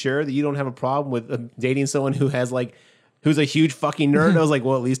 "Are you sure that you don't have a problem with dating someone who has like who's a huge fucking nerd?" I was like,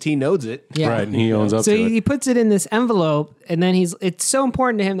 "Well, at least he knows it." Yeah. Right, and he owns up So to he it. puts it in this envelope, and then it's so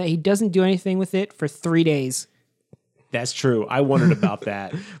important to him that he doesn't do anything with it for 3 days. That's true. I wondered about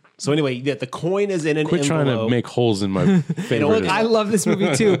that. So anyway, the coin is in an Quit envelope. trying to make holes in my favorite. Look, I love this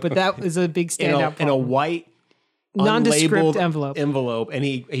movie too, but that is a big standout. in a white nondescript unlabeled envelope. and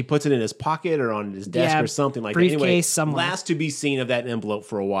he puts it in his pocket or on his desk Yeah, or something like that. briefcase Anyway, somewhere. last to be seen of that envelope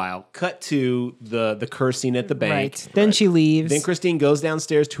for a while. Cut to the cursing at the bank. Right. Then she leaves. Then Christine goes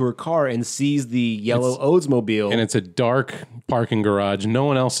downstairs to her car and sees the yellow Oldsmobile. and it's a dark parking garage. No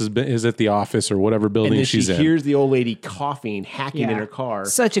one else is at the office or whatever building and then she's she in. hears the old lady coughing, hacking in Yeah. her car.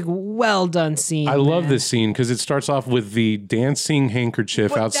 Such a well done scene. I love man. this scene because it starts off with the dancing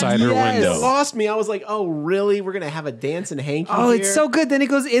handkerchief outside her It window. lost me. I was like, "Oh, really? We're gonna have a dancing hanky?" Oh, it's here? so good. Then it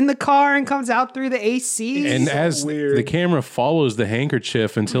goes in the car and comes out through the AC. And so as weird. the camera follows the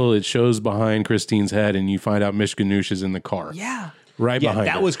handkerchief until it shows behind Christine's head, and you find out Miss Ganoush is in the car. yeah. Right Yeah, behind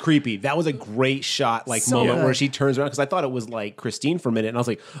that her. was creepy. That was a great shot, So moment good. where she turns around because I thought it was like Christine for a minute, and I was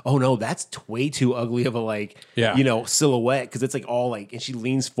like, "Oh no, that's way too ugly of a silhouette," because it's like all like, and she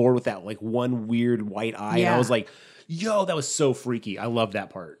leans forward with that like one weird white eye, and Yeah. I was like, "Yo, that was so freaky." I love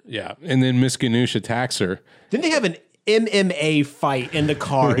that part. Yeah. And then Miss Ganoush attacks her. Didn't they have an MMA fight in the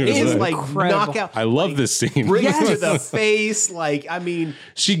car. It is like incredible. knockout. I love this scene. Brings to the face. Like, I mean,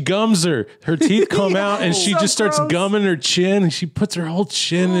 She gums her. Her teeth come out, and she So just starts gross. gumming her chin, and she puts her whole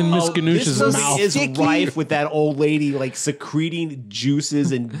chin in Miss this Ganoush's movie mouth. is Sticky. rife with that old lady like secreting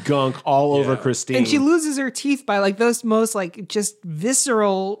juices and gunk all over Christine. And she loses her teeth by like those most like just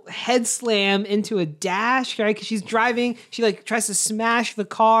visceral head slam into a dash, right? Because she's driving, she like tries to smash the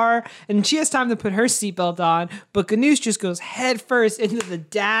car, and she has time to put her seatbelt on, but Ganoush just goes head first into the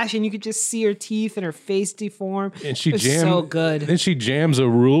dash, and you could just see her teeth and her face deform. And she It's jams. so good. Then she jams a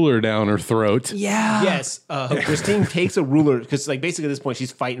ruler down her throat. Yeah. Yes, Christine takes a ruler because, like, basically at this point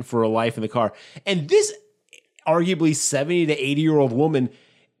she's fighting for her life in the car, and this arguably 70 to 80-year-old woman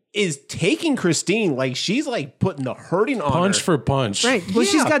is taking Christine like she's like putting the hurting on Punch her. for punch. Right. Well,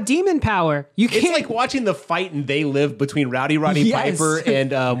 she's Yeah. got demon power. You can't. It's like watching the fight and They Live between Roddy Yes. Piper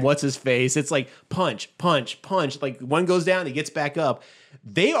and what's his face. It's like punch, punch, punch. Like one goes down, he gets back up.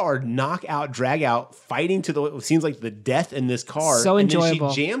 They are knockout, drag out, fighting to the it seems like the death in this car. So and enjoyable.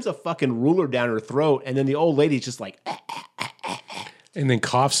 Then she jams a fucking ruler down her throat, and then the old lady's just like And then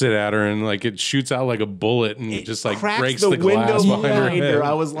coughs it at her, and like it shoots out like a bullet, and it just like cracks breaks the the glass window behind her behind head. her.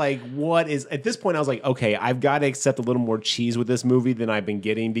 I was like, what is at this point I was like, okay, I've got to accept a little more cheese with this movie than I've been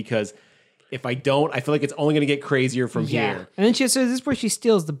getting, because if I don't, I feel like it's only going to get crazier from yeah. here. And then so this is where she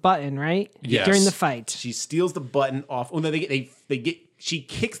steals the button, right? Yes. During the fight. She steals the button off. Oh no, they get. She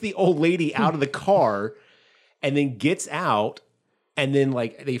kicks the old lady out of the car, and then gets out, and then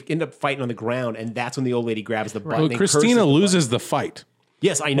like they end up fighting on the ground, and that's when the old lady grabs the button. Well, and Christina curses the loses the fight.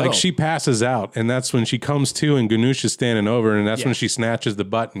 Yes, I know. Like she passes out, and that's when she comes to, and Ganoush is standing over, and that's when Yes. she snatches the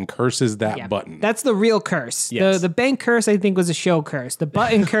button, curses that Yeah. button. That's the real curse. Yes. The bank curse, I think, was a show curse. The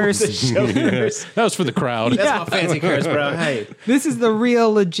button curse. That's That was for the crowd. my fancy curse, bro. Hey, This is the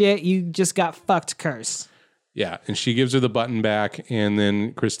real legit. You just got fucked curse. Yeah, and she gives her the button back, and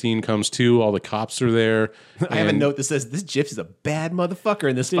then Christine comes to. All the cops are there. I have a and- note that says this gypsy's a bad motherfucker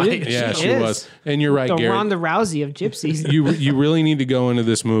in this fight. Yeah, She she is. was. And you're right, The Garrett. Ronda Rousey of gypsies. You really need to go into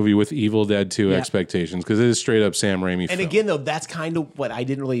this movie with Evil Dead 2 expectations, because it is straight up Sam Raimi. And film. again, though, that's kind of what I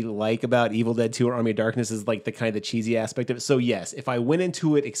didn't really like about Evil Dead 2 or Army of Darkness is like the kind of the cheesy aspect of it. So yes, if I went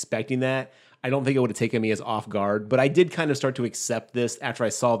into it expecting that, I don't think it would have taken me as off guard. But I did kind of start to accept this after I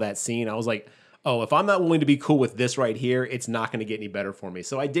saw that scene. I was like, oh, if I'm not willing to be cool with this right here, it's not going to get any better for me.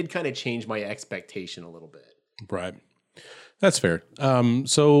 So I did kind of change my expectation a little bit. Right. That's fair.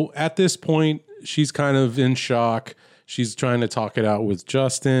 So at this point, she's kind of in shock. She's trying to talk it out with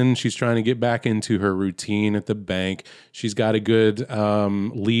Justin. She's trying to get back into her routine at the bank. She's got a good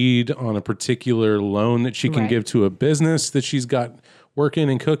lead on a particular loan that she can Right. give to a business that she's got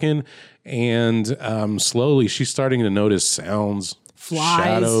working and cooking. And slowly she's starting to notice sounds, Flies.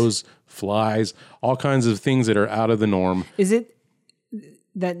 shadows, flies, all kinds of things that are out of the norm. Is it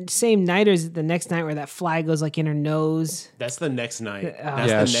that same night, or is it the next night where that fly goes like in her nose? That's the next night. That's Yeah,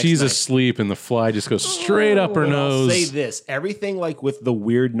 the next she's night. asleep and the fly just goes straight up her But I'll nose. say this: everything like with the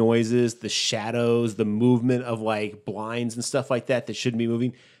weird noises, the shadows, the movement of like blinds and stuff like that shouldn't be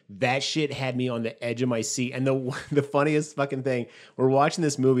moving. That shit had me on the edge of my seat. And the funniest fucking thing, we're watching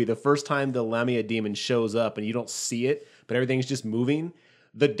this movie. The first time the Lamia demon shows up and you don't see it, but everything's just moving.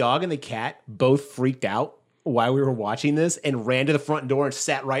 The dog and the cat both freaked out while we were watching this and ran to the front door and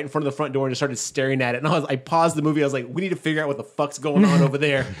sat right in front of the front door and just started staring at it. And I paused the movie. I was like, we need to figure out what the fuck's going on over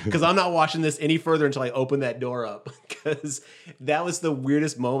there, because I'm not watching this any further until I open that door up, because that was the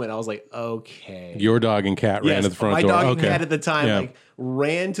weirdest moment. I was like, okay. Your dog and cat ran Yes, to the front my door. dog Okay. and cat at the time Yeah. like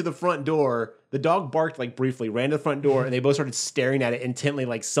ran to the front door. The dog barked like briefly, ran to the front door, and they both started staring at it intently,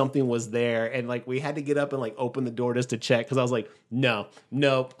 like something was there. And like we had to get up and like open the door just to check, because I was like, no,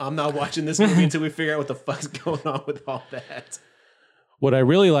 I'm not watching this movie until we figure out what the fuck's going on with all that. What I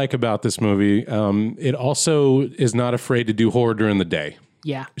really like about this movie, it also is not afraid to do horror during the day.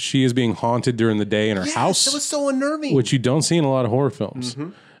 Yeah. She is being haunted during the day in her Yes, house, it was so unnerving. which you don't see in a lot of horror films.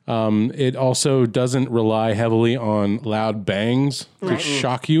 It also doesn't rely heavily on loud bangs to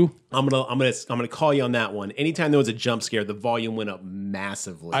shock you. I'm gonna call you on that one. Anytime there was a jump scare, the volume went up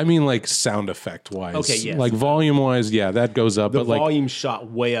massively. I mean, like sound effect wise. Okay, yes. Like volume wise, yeah, that goes up. the but like, volume shot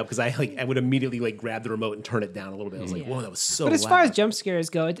way up, because I would immediately like grab the remote and turn it down a little bit. I was like, whoa, that was so But as loud. far as jump scares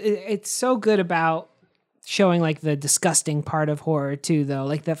go, it's so good about showing like the disgusting part of horror too, though,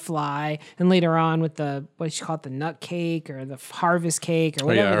 like the fly, and later on with the what you call it, the nut cake or the harvest cake or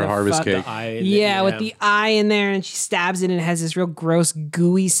whatever. her the harvest fuck- cake. Yeah, with the eye in there, and she stabs it, and it has this real gross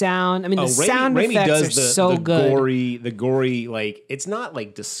gooey sound. I mean, the sound effects are so good. The gory, like it's not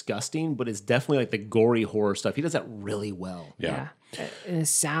like disgusting, but it's definitely like the gory horror stuff. He does that really well. yeah. And his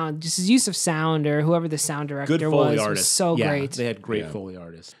sound, just his use of sound, or whoever the sound director Good Foley was artist. so Yeah, great. They had great Foley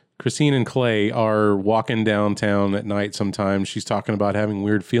artists. Christine and Clay are walking downtown at night sometimes. She's talking about having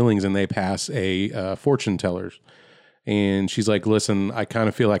weird feelings, and they pass a fortune teller's. And she's like, listen, I kind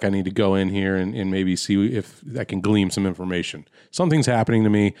of feel like I need to go in here and maybe see if I can glean some information. Something's happening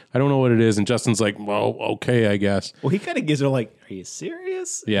to me. I don't know what it is. And Justin's like, well, okay, I guess. Well, he kind of gives her like, are you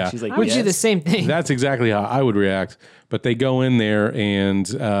serious? Yeah. And she's like, I would do yes. the same thing. That's exactly how I would react. But they go in there, and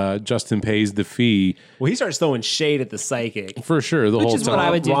Justin pays the fee. Well, he starts throwing shade at the psychic. For sure, the whole is time. what I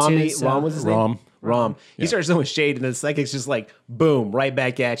would do too. Rom was his name? Rom. He starts throwing shade, and the psychic's just like, boom, right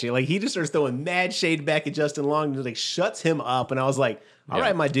back at you. Like, he just starts throwing mad shade back at Justin Long and just like shuts him up. And I was like, all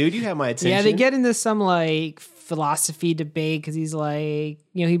right, my dude, you have my attention. Yeah, they get into some like philosophy debate because he's like,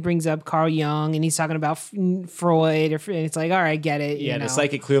 he brings up Carl Jung and he's talking about Freud, and it's like, all right, get it. Yeah, you know? the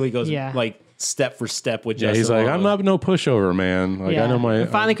psychic clearly goes Yeah. like step for step with Yeah, Justin he's like, Long. I'm not no pushover, man. Like, I know my... And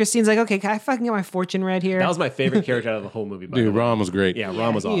finally, Christine's like, okay, can I fucking get my fortune read here? That was my favorite character out of the whole movie, by the Dude, way. Rom was great. Yeah,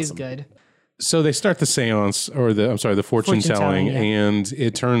 Rom was awesome. He is good. So they start the seance, or the fortune telling, Fortune-telling, yeah. and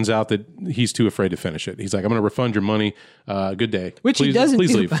it turns out that he's too afraid to finish it. He's like, I'm going to refund your money. Good day. Which he Please- doesn't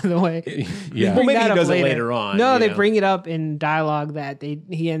please do, leave. by the way. Yeah. Bring maybe that he up does it later on, No, you they know? bring it up in dialogue that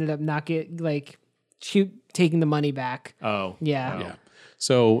he ended up not taking the money back. Oh. Yeah. Yeah.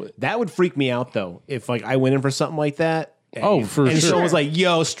 So, That would freak me out, though, if like I went in for something like that. Oh, for and sure. someone was like,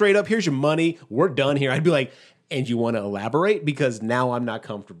 yo, straight up, here's your money. We're done here. I'd be like, and you want to elaborate? Because now I'm not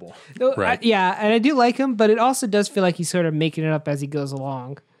comfortable. No, Right. yeah, and I do like him, but it also does feel like he's sort of making it up as he goes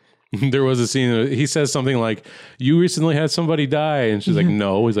along. there was a scene, he says something like, you recently had somebody die. And she's like,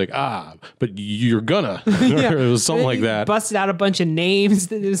 no. He's like, but you're gonna. Or it was something like He that. busted out a bunch of names.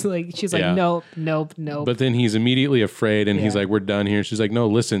 That is like, she's like, Yeah. nope. But then he's immediately afraid, and he's Yeah. like, we're done here. She's like, no,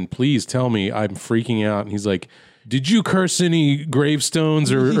 listen, please tell me. I'm freaking out. And he's like, did you curse any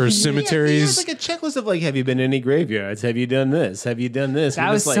gravestones or cemeteries? Yeah, it's like a checklist of like, have you been to any graveyards? Have you done this? Have you done this? that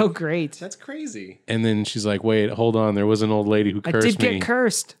You're was just so like, great. That's crazy. And then she's like, wait, hold on. There was an old lady who I cursed did me. get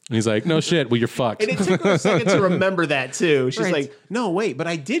cursed. And he's like, no shit. Well, you're fucked. And it took her a second to remember that too. She's Right. like, no, wait, but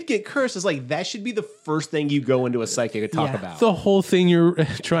I did get cursed. It's like, that should be the first thing you go into a psychic to talk Yeah. about. the whole thing you're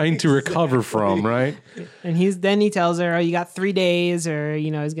trying to recover from, right? And then he tells her, oh, you got 3 days, or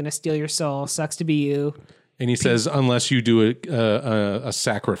he's gonna steal your soul. Sucks to be you. And he says, unless you do a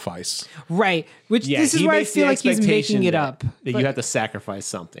sacrifice. Right. Which this is he where I makes feel the like he's expectation making it that- up. That But- you have to sacrifice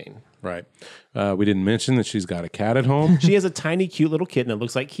something. Right. We didn't mention that she's got a cat at home. She has a tiny, cute little kitten that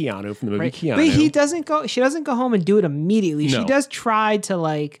looks like Keanu from the movie Right. Keanu. But she doesn't go home and do it immediately. No. She does try to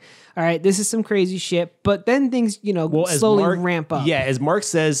like, all right, this is some crazy shit, but then things, as slowly Mark- ramp up. Yeah, as Mark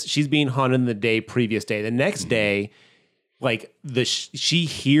says, she's being haunted the previous day. The next day, like she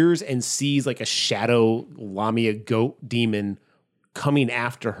hears and sees like a shadow Lamia goat demon coming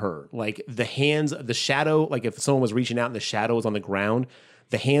after her. Like the shadow, like if someone was reaching out and the shadow was on the ground,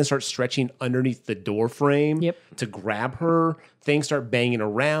 the hands start stretching underneath the door frame to grab her. Things start banging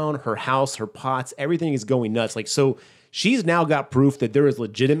around her house, her pots, everything is going nuts. Like, so she's now got proof that there is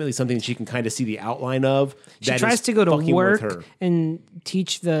legitimately something that she can kind of see the outline of. She that tries is to go to fucking with her. work and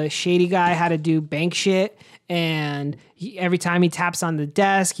teach the shady guy how to do bank shit. And every time he taps on the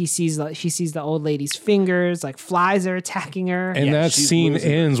desk, she sees the old lady's fingers, like flies are attacking her. And that she's scene losing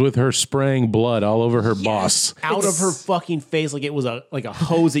ends with her spraying blood all over her boss. Out of her fucking face, like it was a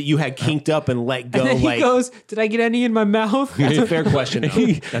hose that you had kinked up and let go. And then he Like, goes, did I get any in my mouth? that's a fair question. Though.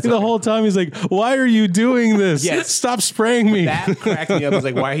 That's The whole time he's like, why are you doing this? Yes. Stop spraying me. that cracked me up. I was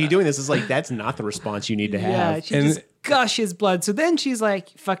like, why are you doing this? It's like, that's not the response you need to Yeah, have. she And- just gushes blood. So then she's like,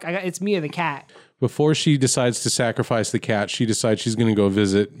 fuck, it's me or the cat. Before she decides to sacrifice the cat, she decides she's going to go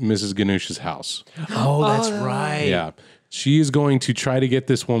visit Mrs. Ganush's house. Oh, that's right. Yeah. She is going to try to get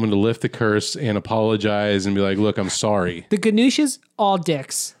this woman to lift the curse and apologize and be like, look, I'm sorry. The Ganushas, all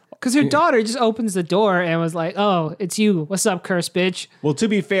dicks. Because her daughter just opens the door and was like, oh, it's you. What's up, curse bitch? Well, to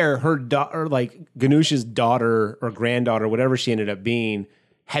be fair, her daughter, like Ganush's daughter or granddaughter, whatever she ended up being,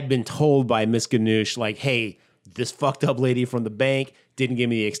 had been told by Miss Ganush, like, hey, this fucked up lady from the bank didn't give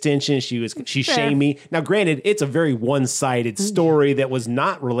me the extension. She shamed me. Now, granted, it's a very one-sided story that was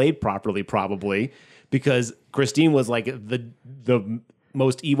not relayed properly, probably, because Christine was like the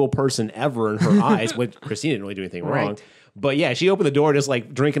most evil person ever in her eyes. But Christine didn't really do anything wrong. Right. But yeah, she opened the door just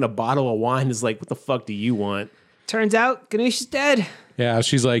like drinking a bottle of wine. Is like, what the fuck do you want? Turns out Ganush is dead. Yeah,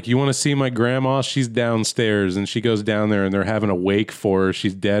 she's like, you want to see my grandma? She's downstairs. And she goes down there and they're having a wake for her.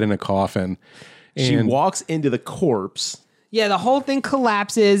 She's dead in a coffin. She And walks into the corpse Yeah, the whole thing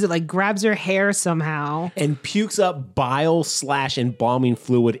collapses. It like grabs her hair somehow. and pukes up bile / embalming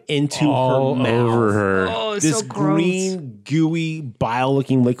fluid into all her mouth. over her. Oh, it's This so gross. green gooey,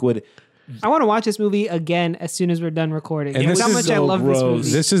 bile-looking liquid. I want to watch this movie again as soon as we're done recording. And That's this how is much I so love this gross. movie.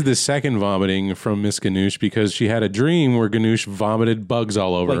 This is the second vomiting from Miss Ganoush because she had a dream where Ganoush vomited bugs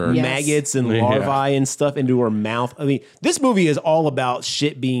all over her. Like Yes. maggots and Yeah. larvae and stuff into her mouth. I mean, this movie is all about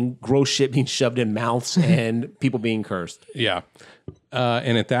gross shit being shoved in mouths and people being cursed. Yeah.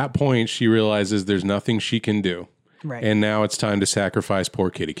 And at that point, she realizes there's nothing she can do. Right. And now it's time to sacrifice poor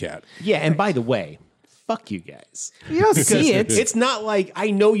kitty cat. Yeah, and by the way, fuck you guys. You don't see it. It's not like, I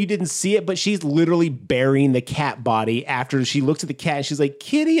know you didn't see it, but she's literally burying the cat body after she looks at the cat and she's like,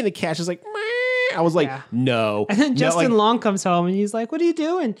 kitty, and the cat's just like, meh. I was like, Yeah. no. And then No, Justin like, Long comes home and he's like, "What are you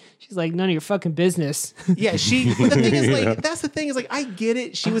doing?" She's like, "None of your fucking business." yeah, but the thing is, like, that's the thing is, like, I get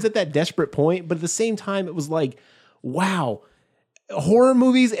it. She was at that desperate point, but at the same time, it was like, wow. Horror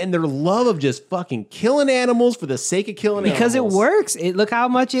movies and their love of just fucking killing animals for the sake of killing Because animals. it works. Look how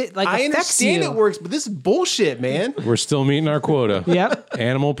much it I affects understand you. it works, but this is bullshit, man. We're still meeting our quota. Yep.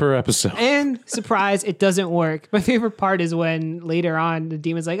 Animal per episode. And surprise, it doesn't work. My favorite part is when later on the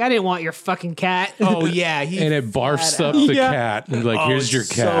demon's like, "I didn't want your fucking cat." Oh yeah, And it barfs up the Yeah. cat. And like, Oh, here's your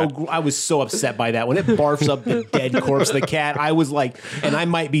cat. I was so upset by that when it barfs up the dead corpse of the cat. I was like, and I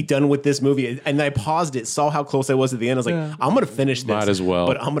might be done with this movie. And I paused it, saw how close I was at the end. I was like, I'm gonna finish this. Might as well.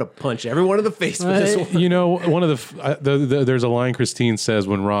 But I'm gonna punch everyone in the face for this one. You know, one of there's a line Christine says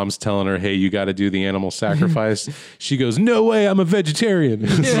when Rom's telling her, "Hey, you got to do the animal sacrifice." She goes, "No way, I'm a vegetarian."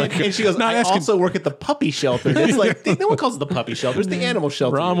 It's like, And she goes, not I asking- also work at the puppy shelter. And it's like, no one calls it the puppy shelter. It's the animal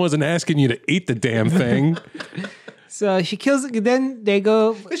shelter. Rom wasn't asking you to eat the damn thing. So she kills it. Then they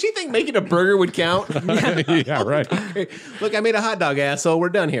go. Does she think making a burger would count? Yeah, right. Look, I made a hot dog, asshole. We're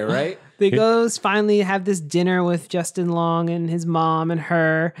done here, right? They goes finally have this dinner with Justin Long and his mom and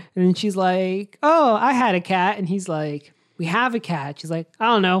her. And then she's like, "Oh, I had a cat." And he's like, "We have a cat." She's like, "I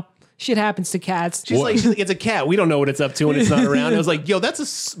don't know. Shit happens to cats." She's like, it's a cat. We don't know what it's up to when it's not around. I was like, yo, that's a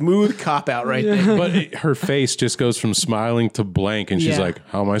smooth cop out right there. But her face just goes from smiling to blank, and she's Yeah. like,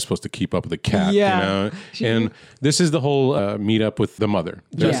 "How am I supposed to keep up with the cat?" Yeah. You know. And this is the whole meetup with the mother.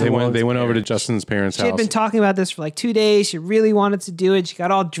 Yeah. They went over to Justin's parents' She had house. been talking about this for like 2 days. She really wanted to do it. She got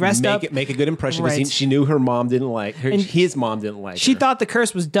all dressed up. Make a good impression because Right. she knew her mom didn't like her. And His mom didn't like She her. thought the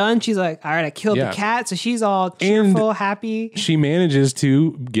curse was done. She's like, "All right, I killed Yeah. the cat." So she's all cheerful, happy. She manages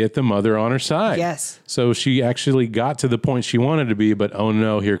to get the mother on her side. Yes. So she actually got to the point she wanted to be, but oh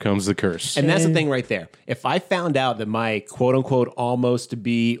no, here comes the curse. And that's the thing right there. If I found out that my quote unquote almost to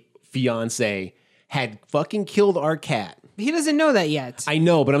be fiance had fucking killed our cat, He doesn't know that yet. I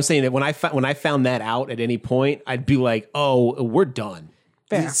know, but I'm saying that when I found that out at any point, I'd be like, oh, we're done.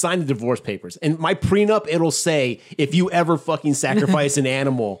 Fair. Sign the divorce papers. And my prenup, it'll say, if you ever fucking sacrifice an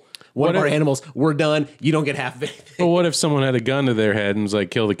animal, one What of our if- animals, we're done. You don't get half of anything. But what if someone had a gun to their head and was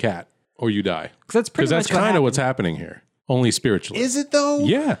like, "Kill the cat or you die"? that's pretty Because that's much what kind of what's happened. happening here. Only spiritually. Is it though?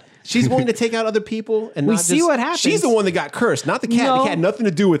 Yeah. She's willing to take out other people and We not see just, what happens. She's the one that got cursed, not the cat. No. The cat had nothing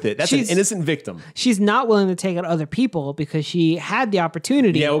to do with it. That's an She's- innocent victim. She's not willing to take out other people because she had the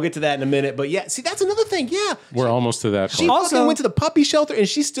opportunity. Yeah, we'll get to that in a minute. But yeah, see, that's another thing. Yeah. We're almost to that She point. Also- fucking went to the puppy shelter and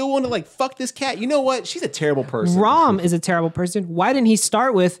she still wanted to like fuck this cat. You know what? She's a terrible person. Rom is a terrible person. Why didn't he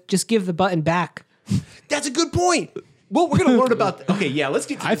start with just give the button back? That's a good point. Well, we're gonna learn about. Okay, yeah, let's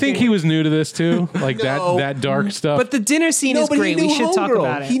get. To I think he was new to this too, like No. that dark stuff. But the dinner scene is but great. We should talk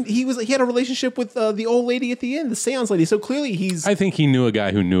about it. He had a relationship with the old lady at the end, the seance lady. So clearly he's. I think he knew a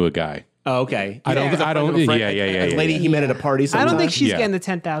guy who knew a guy. Oh, okay. I don't- He was a I friend of don't- a friend, yeah, a yeah, lady he met at a party. I don't sometime. think she's Yeah. getting the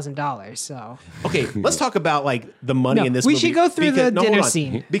 $10,000. So Okay, let's talk about like the money No, in this we movie. should go through the hold dinner on.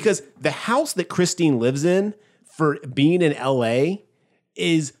 scene. Because the house that Christine lives in for being in LA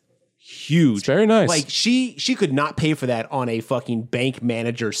is huge. It's very nice. Like she could not pay for that on a fucking bank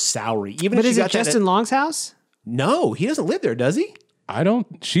manager's salary. Even but if she is it got that at- Justin Long's house? No, he doesn't live there, does he? I don't.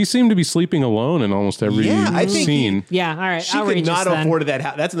 She seemed to be sleeping alone in almost every Yeah, I think scene. Yeah, all right. She could outrageous not then. afford that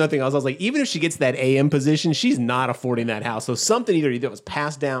house. That's another thing. I was like, even if she gets that AM position, she's not affording that house. So something either was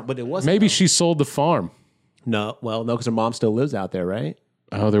passed down, but it wasn't. Maybe she sold the farm. No, because her mom still lives out there, right?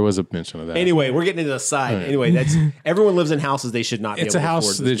 Oh, there was a mention of that. Anyway, we're getting into the side. Anyway, that's everyone lives in houses they should not be it's able a to house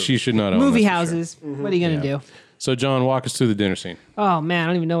afford this that she should not own. Movie that's for sure. houses. What are you going to do? So, John, walk us through the dinner scene. Oh, man, I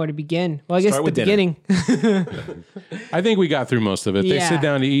don't even know where to begin. Well, I guess Start the with dinner. beginning. I think we got through most of it. They Yeah. sit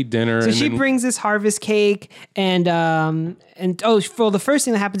down to eat dinner. So and she then, brings this harvest cake, and the first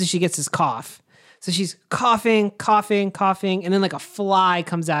thing that happens is she gets this cough. So she's coughing, and then like a fly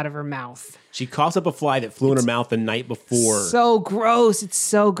comes out of her mouth. She coughs up a fly that flew in her mouth the night before. So gross. It's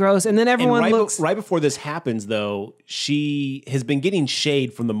so gross. And then and everyone right, looks. right before this happens, though, she has been getting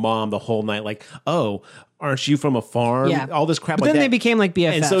shade from the mom the whole night. Like, oh, aren't you from a farm? Yeah. All this crap But like then that. they became like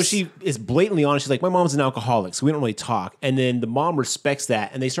BFFs. And so she is blatantly honest. She's like, my mom's an alcoholic, so we don't really talk. And then the mom respects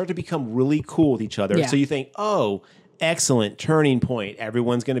that, and they start to become really cool with each other. Yeah. So you think, oh, excellent turning point.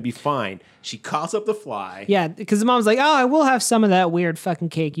 Everyone's going to be fine. She coughs up the fly. Yeah, because the mom's like, oh, I will have some of that weird fucking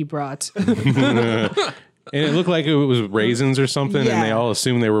cake you brought. And it looked like it was raisins or something, Yeah. and they all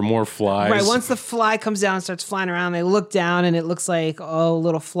assumed they were more flies. Right, once the fly comes down and starts flying around, they look down and it looks like, oh,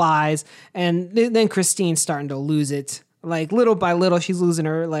 little flies. And then Christine's starting to lose it. Like little by little, she's losing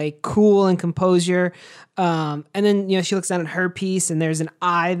her like cool and composure. And then, she looks down at her piece and there's an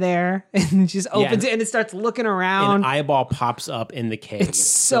eye there and she just opens it and it starts looking around. An eyeball pops up in the cake. It's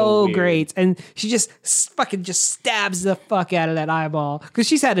so weird. great. And she just fucking just stabs the fuck out of that eyeball because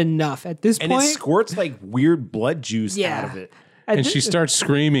she's had enough at this And point. it squirts like weird blood juice out of it. And she starts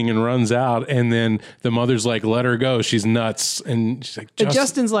screaming and runs out, and then the mother's like, "Let her go. She's nuts." And she's like,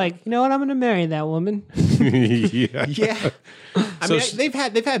 Justin's like, you know what? I'm going to marry that woman. yeah. Yeah. I So mean, she- they've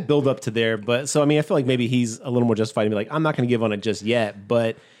had build up to there, but so I mean, I feel like maybe he's a little more justified to be like, I'm not going to give on it just yet,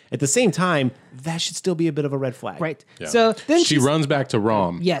 but at the same time, that should still be a bit of a red flag. Right. Yeah. So then she she's- runs back to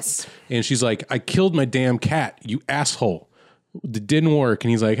Rom. Yes. And she's like, "I killed my damn cat, you asshole. It didn't work."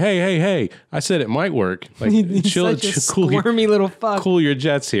 And he's like, hey, I said it might work. Like, He's chill, such a cool, squirmy little fuck. cool your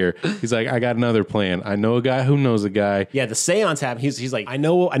jets here. He's like, "I got another plan. I know a guy who knows a guy." Yeah, the seance happened. He's like, I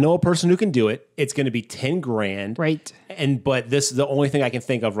know a person who can do it. It's going to be 10 grand. Right. But this is the only thing I can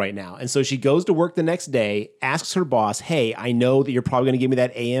think of right now. And so she goes to work the next day, asks her boss, hey, I know that you're probably going to give me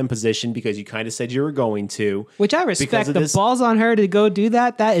that AM position because you kind of said you were going to. Which I Because respect. of The this- balls on her to go do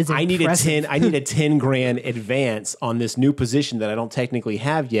that. That is I need impressive. I need a 10 grand advance on this new position that I don't technically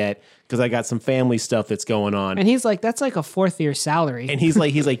have yet because I got some family stuff that's going on. And he's like, that's like a 4th year salary. And he's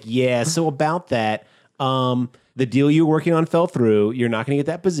like, yeah. So about that, the deal you're working on fell through. You're not going to get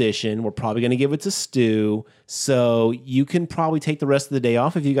that position. We're probably going to give it to Stu. So you can probably take the rest of the day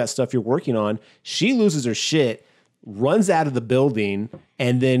off if you got stuff you're working on. She loses her shit, runs out of the building,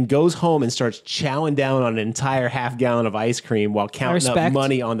 and then goes home and starts chowing down on an entire half gallon of ice cream while counting up respect.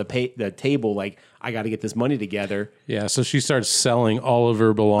 money on the table. Like, I got to get this money together. Yeah, so she starts selling all of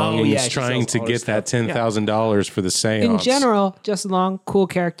her belongings, yeah, she trying sells to all her get that stuff. $10,000 for the seance. in general, Justin Long, cool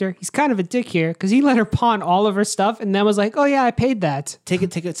character. He's kind of a dick here because he let her pawn all of her stuff and then was like, oh yeah, I paid that. Take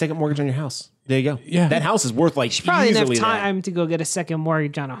a second mortgage on your house. There you go. Yeah. That house is worth like Probably didn't easily have that. time to go get a second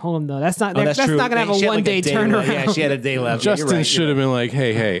mortgage on a home though. That's not. Oh, that's true. not gonna have She a had, like, 1 day day turnaround. left. Yeah, she had a day left. Yeah, you're Justin right, should have been like,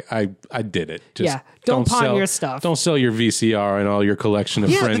 hey, I did it. Just Yeah, don't pawn sell, your stuff. Don't sell your VCR and all your collection of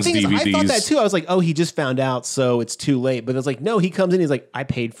Yeah, Friends the thing DVDs. is, I thought that too. I was like, oh, he just found out, so it's too late. But it's like, no, he comes in, he's like, I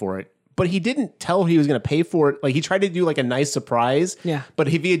paid for it. But he didn't tell her he was going to pay for it. Like, he tried to do like a nice surprise. Yeah. But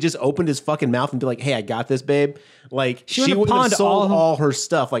if he had just opened his fucking mouth and be like, hey, I got this, babe. Like, She she would've would have pawned sold all- all her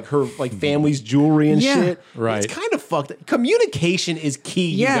stuff, like her like family's jewelry and Yeah. shit. Right. It's kind of fucked. Communication is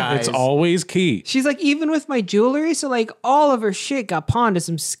key, Yeah. you guys. It's always key. She's like, even with my jewelry, so like all of her shit got pawned to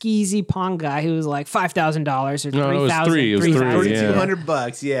some skeezy pawn guy who was like $5,000 or No, it was $3,000. three. It was three, yeah.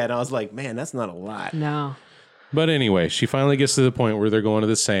 $3,200. Yeah. And I was like, man, that's not a lot. No. But anyway, she finally gets to the point where they're going to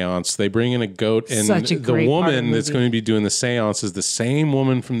the seance. They bring in a goat, and Such a the great part of the woman that's movie. going to be doing the seance is the same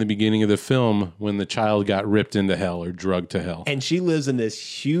woman from the beginning of the film when the child got ripped into hell or drugged to hell. And she lives in this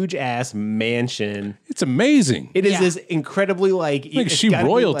huge ass mansion. It's amazing. It is Yeah. this incredibly like it's she gotta be,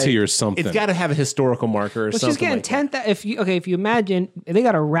 royalty or something. It's got to have a historical marker or But something. she's getting like that. 10,000. If you imagine, they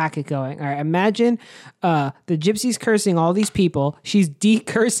got a racket going. All right, imagine the gypsies cursing all these people. She's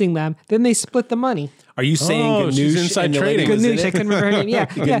de-cursing them. Then they split the money. Are you saying she's Ganoush inside and the lady trading. was in Ganoush, I it? couldn't remember her name. Yeah,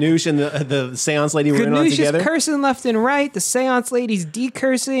 yeah. Ganoush and the seance lady were in on Ganoush is together? cursing left and right. The seance lady's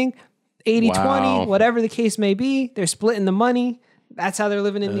de-cursing 80-20, Wow. whatever the case may be. They're splitting the money. That's how they're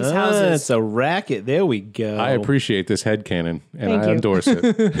living in these houses. It's a racket. There we go. I appreciate this headcanon, and Thank I you. endorse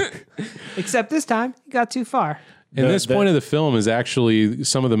it. Except this time, you got too far. And this the- point of the film is actually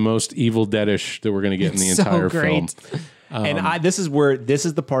some of the most Evil Deadish that we're going to get in the So entire film. great. And this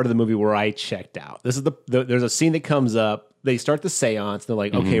is the part of the movie where I checked out. This is there's a scene that comes up. They start the seance. They're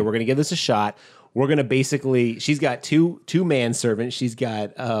like, okay, we're gonna give this a shot. We're gonna basically. She's got two manservants. She's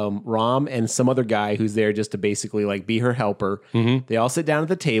got Rom and some other guy who's there just to basically like be her helper. They all sit down at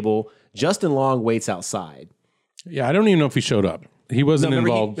the table. Justin Long waits outside. Yeah, I don't even know if he showed up. He wasn't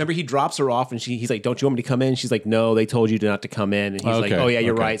involved. Remember he drops her off and he's like, don't you want me to come in? She's like, no, they told you not to come in. And he's like, Okay, oh yeah,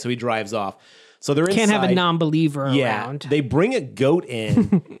 you're okay. right. So he drives off. So they're Can't have a inside. non-believer Yeah, around. they bring a goat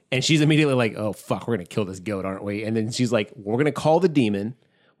in, and she's immediately like, "Oh fuck, we're gonna kill this goat, aren't we?" And then she's like, "We're gonna call the demon.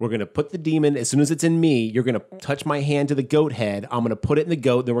 We're gonna put the demon as soon as it's in me. You're gonna touch my hand to the goat head. I'm gonna put it in the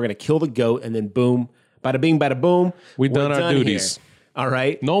goat. Then we're gonna kill the goat, and then boom, bada bing, bada boom. We've we're done our here." duties. All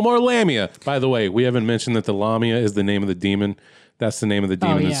right. No more Lamia. By the way, we haven't mentioned that the Lamia is the name of the demon. That's the name of the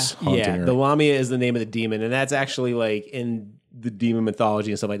demon that's haunting her. The Lamia is the name of the demon, and that's actually like in the demon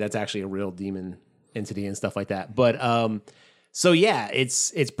mythology and stuff like that. That's actually a real demon entity and stuff like that. But so yeah,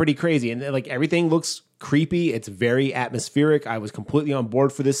 it's pretty crazy, and like everything looks creepy. It's very atmospheric. I was completely on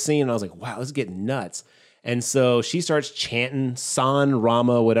board for this scene, and I was like, wow, this is getting nuts. And so she starts chanting San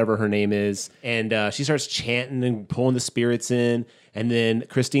Rama, whatever her name is, and she starts chanting and pulling the spirits in. And then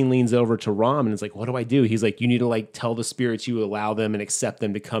Christine leans over to Ram and is like, what do I do? He's like, you need to like tell the spirits you allow them and accept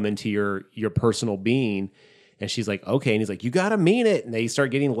them to come into your personal being. And she's like, okay. And he's like, you got to mean it. And they start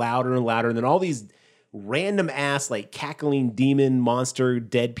getting louder and louder. And then all these random ass like cackling demon monster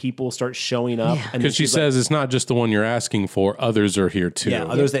dead people start showing up. Because she says it's not just the one you're asking for. Others are here too. Yeah,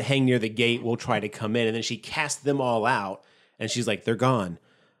 others that hang near the gate will try to come in. And then she casts them all out. And she's like, they're gone.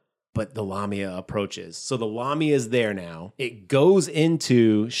 But the Lamia approaches. So the Lamia is there now. It goes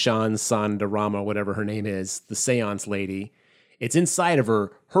into Shan Sandarama, whatever her name is, the seance lady. It's inside of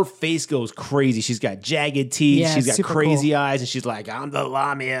her. Her face goes crazy. She's got jagged teeth. Yeah, she's got super crazy cool. eyes. And she's like, I'm the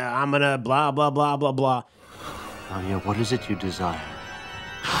Lamia. I'm going to blah, blah, blah, blah, blah. Lamia, what is it you desire?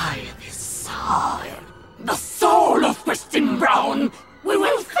 I desire the soul of Christine Brown. We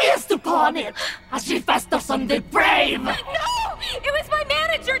will feast upon it as she festers on the brave. No! It was my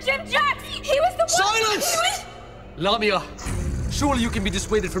manager, Jim Jacks! He was the one— Silence! Lamia, surely you can be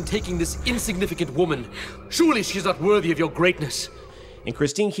dissuaded from taking this insignificant woman. Surely she's not worthy of your greatness. And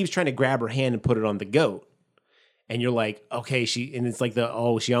Christine keeps trying to grab her hand and put it on the goat. And you're like, okay, and it's like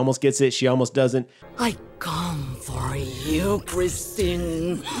she almost gets it, she almost doesn't. I come for you,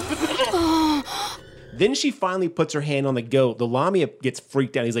 Christine. Then she finally puts her hand on the goat. The Lamia gets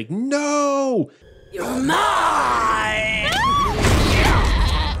freaked out. He's like, no! You're mine!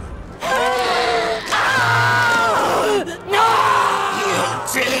 No!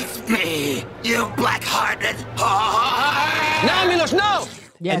 You teased me, you black-hearted whore! No, Milos, no!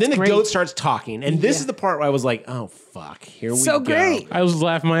 Yeah, And then it's the great. goat starts talking. And this is the part where I was like, oh, fuck. Here we go. So great. I was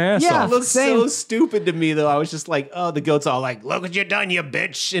laughing my ass Yeah. It off. looks Same. so stupid to me, though. I was just like, oh, the goat's all like, look what you done, you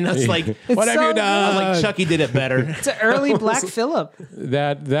bitch. And I was like, What have so you good. I was done? like, Chucky did it better. It's an early Black Phillip.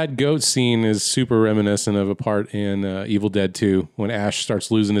 That goat scene is super reminiscent of a part in Evil Dead 2 when Ash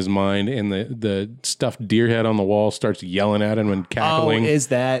starts losing his mind and the stuffed deer head on the wall starts yelling at him and Oh, cackling. is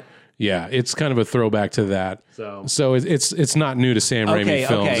that? Yeah, it's kind of a throwback to that. So it's not new to Sam Raimi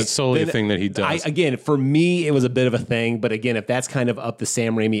films. It's solely a thing that he does. Again, for me, it was a bit of a thing. But again, if that's kind of up the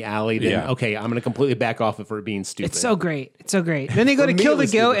Sam Raimi alley, then okay, I'm going to completely back off of her being stupid. It's so great. It's so great. Then they go For to me, kill it the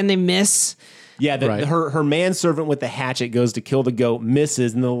was goat stupid. and they miss. Yeah, Right. her manservant with the hatchet goes to kill the goat,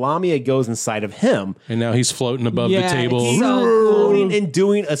 misses, and the Lamia goes inside of him. and now he's floating above Yeah, the table. it's so Floating and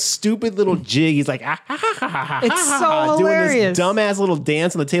doing a stupid little jig. He's like, ah, ha, ha, ha, ha, It's ha, so ha, hilarious. Doing this dumbass little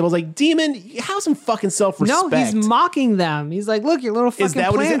dance on the table. It's like, demon, have some fucking self-respect. No, he's mocking them. He's like, look, your little fucking Is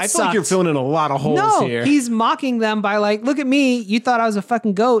that what plan he's? I feel like you're sucks. filling in a lot of holes No, here. he's mocking them by like, look at me. You thought I was a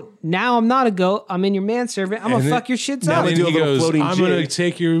fucking goat. Now I'm not a goat. I'm in your manservant. I'm going to And fuck your shits now up. they And do a he little goes, floating I'm going to jig.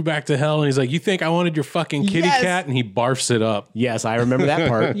 take you back to hell. And he's like, you think I wanted your fucking kitty Yes. cat? And he barfs it up. Yes, I remember that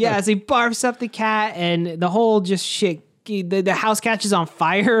part. Yeah, as he barfs up the cat and the whole just shit. The house catches on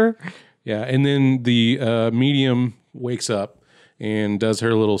fire. Yeah, and then the medium wakes up and does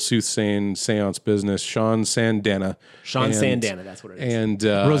her little soothsaying seance business. Sean Sandana. Sean And- Sandana, that's what it is. And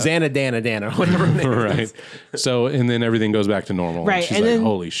Rosanna Dana, whatever her name right. is. So, and then everything goes back to normal. Right, She's and like, then-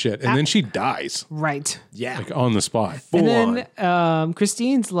 holy shit. And then she dies, Right. Yeah. like on the spot. And Full then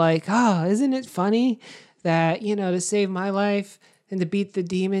Christine's like, oh, isn't it funny that, to save my life and to beat the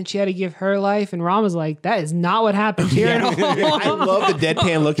demon, she had to give her life? And Rama's like, that is not what happened here at all. I love the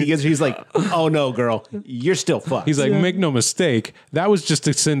deadpan look he gives her. He's like, oh no, girl, you're still fucked. He's like, make no mistake. That was just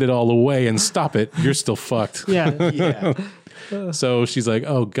to send it all away and stop it. You're still fucked. Yeah. yeah. So she's like,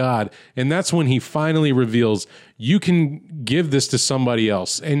 oh God. And that's when he finally reveals, you can give this to somebody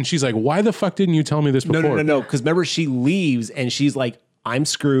else. And she's like, why the fuck didn't you tell me this before? No. Because remember, she leaves and she's like, I'm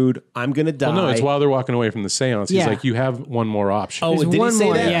screwed. I'm going to die. Well, no, it's while they're walking away from the seance. He's Yeah. like, you have one more option. Oh, There's did he one say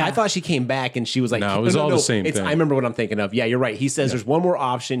more, that? yeah. I thought she came back and she was like, No, it was all the same thing. I remember what I'm thinking of. Yeah, you're right. He says there's one more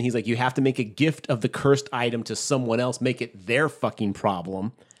option. He's like, you have to make a gift of the cursed item to someone else, make it their fucking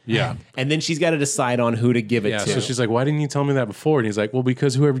problem. Yeah. And then she's got to decide on who to give it Yeah. to. So she's like, why didn't you tell me that before? And he's like, well,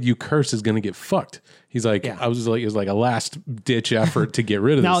 because whoever you curse is going to get fucked. He's like, I was like, it was like a last ditch effort to get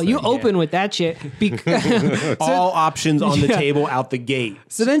rid of this. No, you thing. open with that shit. All options on the table out the gate.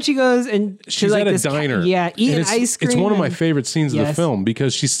 So then she goes and she's like at a this diner. eating ice cream. It's one of my favorite scenes of the film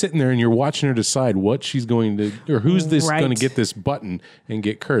because she's sitting there and you're watching her decide what she's going to, or who's this going to get this button and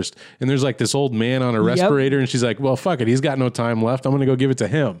get cursed. And there's like this old man on a respirator and she's like, well, fuck it. He's got no time left. I'm going to go give it to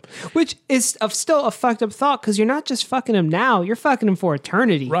him. Which is still a fucked up thought because you're not just fucking him now, you're fucking him for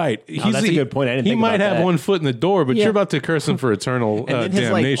eternity. Right. That's a good point. I didn't think about that. He might have one foot in the door, but you're about to curse him for eternal and then his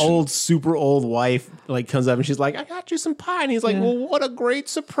damnation. like super old wife like comes up and she's like, I got you some pie. And he's like, well, what a great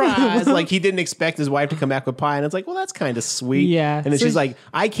surprise. Like he didn't expect his wife to come back with pie. And it's like, well, that's kind of sweet. Yeah. And then she's like,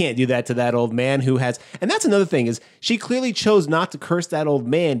 I can't do that to that old man who has, and that's another thing is she clearly chose not to curse that old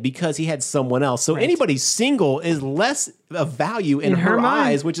man because he had someone else. So anybody single is less of value in her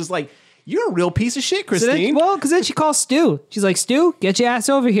eyes, which is like, you're a real piece of shit, Christine. Because then she calls Stu. She's like, Stu, get your ass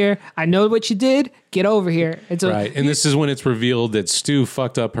over here. I know what you did. Get over here. And so and this is when it's revealed that Stu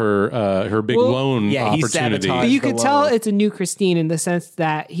fucked up her big loan opportunity. But you could tell it's a new Christine in the sense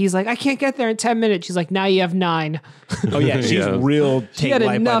that he's like, I can't get there in 10 minutes. She's like, now you have 9. Oh yeah, she's real take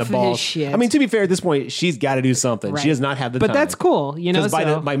life by the balls. Shit. I mean, to be fair, at this point, she's got to do something. Right. She does not have the time. But that's cool, you know.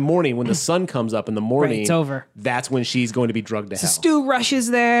 Because by morning, when the sun comes up in the morning, it's over. That's when she's going to be drugged to hell. Stu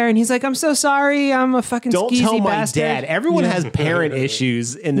rushes there and he's like, I'm so sorry. I'm a fucking Don't skeezy tell my bastard. dad. Everyone has parent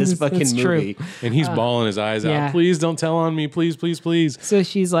issues in this fucking movie. True. And he's bawling his eyes out. Please don't tell on me. Please, please, please. So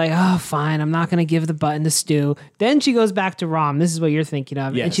she's like, oh, fine. I'm not going to give the button to Stu. Then she goes back to Rom. This is what you're thinking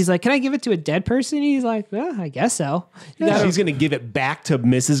of. Yes. And she's like, can I give it to a dead person? And he's like, well, I guess so. She's going to give it back to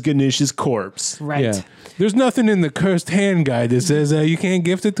Mrs. Ganush's corpse. Right. Yeah. There's nothing in the cursed hand guide that says you can't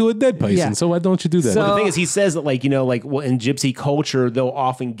gift it to a dead person. Yeah. So why don't you do that? So- The thing is, he says that, like, you know, like, well, in gypsy culture, they'll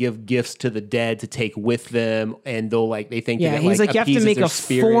often give gifts to the dead to take with them, and they'll like they think that it, he's like, you have to appeases make their a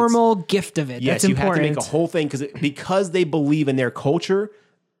spirits. formal gift of it. Yes, That's you important. have to make a whole thing because they believe in their culture.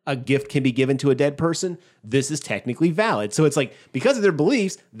 A gift can be given to a dead person. This is technically valid. So it's like, because of their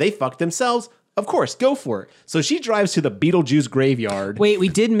beliefs, they fuck themselves. Of course, go for it. So she drives to the Beetlejuice graveyard. Wait, we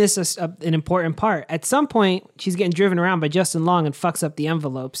did miss an important part. At some point, she's getting driven around by Justin Long and fucks up the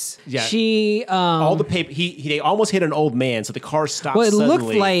envelopes. Yeah. She all the paper. They almost hit an old man, so the car stops. Well, it suddenly.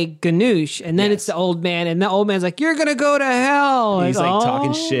 looked like Ganoush, and then it's the old man, and the old man's like, "You're gonna go to hell." He's like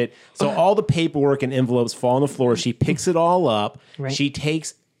talking shit. So all the paperwork and envelopes fall on the floor. She picks it all up. Right. She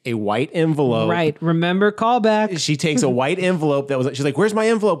takes a white envelope. Right. Remember callback. She takes a white envelope that was. She's like, "Where's my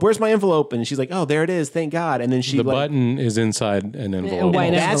envelope? Where's my envelope?" And she's like, "Oh, there it is. Thank God." And then she the button is inside an envelope.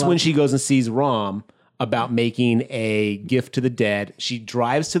 white that's envelope. when she goes and sees Rom about making a gift to the dead. She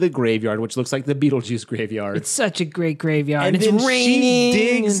drives to the graveyard, which looks like the Beetlejuice graveyard. It's such a great graveyard. And It's then raining. she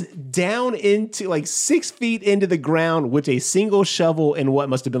digs down into like 6 feet into the ground with a single shovel in what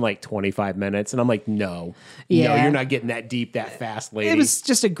must have been like 25 minutes. And I'm like, no, Yeah. you're not getting that deep that fast, lady. It was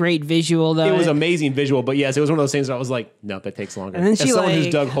just a great visual, though. It was amazing visual, but yes, it was one of those things where I was like, no, that takes longer. And then As she, someone who's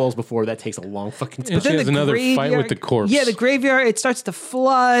like- dug holes before, that takes a long fucking time. And she has another fight with the corpse. Yeah, the graveyard, it starts to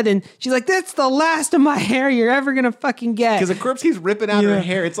flood, and she's like, that's the last of my hair you're ever going to fucking get. Because the corpse keeps ripping out her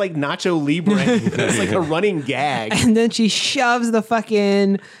hair. It's like Nacho Libre. It's like a running gag. And then she shoves the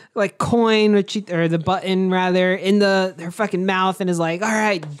fucking like coin, or the button rather, in her fucking mouth and is like, all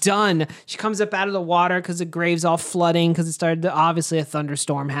right, done. She comes up out of the water because the grave's all flooding because it started to, obviously a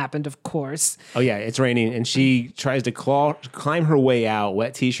thunderstorm happened, of course. Oh yeah, it's raining, and she tries to climb her way out,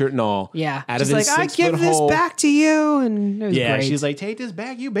 wet t-shirt and all. Yeah. out She's of his like, I 6 give foot this hole. back to you. And it was Yeah, great. she's like, take this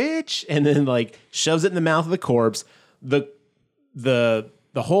back, you bitch, and then like shoves it in the mouth of the corpse. The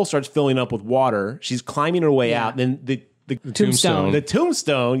hole starts filling up with water. She's climbing her way out. Then the tombstone. The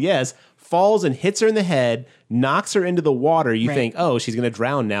tombstone, yes, falls and hits her in the head, knocks her into the water. You Right. think, oh, she's gonna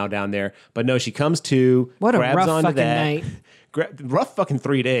drown now down there, but no, she comes to. What a grabs rough onto fucking that, night. rough fucking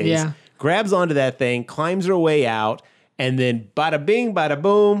 3 days. Yeah. Grabs onto that thing, climbs her way out, and then bada bing, bada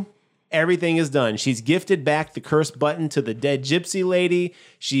boom. Everything is done. She's gifted back the curse button to the dead gypsy lady.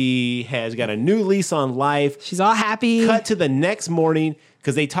 She has got a new lease on life. She's all happy. Cut to the next morning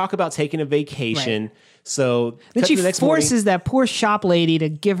because they talk about taking a vacation. Right. So Then cut she to the next morning. forces that poor shop lady to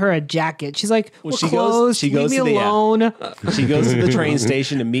give her a jacket. She's like, we're she closed. goes Leave me to the alone. She goes to the train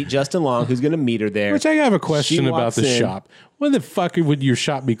station to meet Justin Long, who's going to meet her there. Which I have a question She about walks the in. shop. When the fuck would your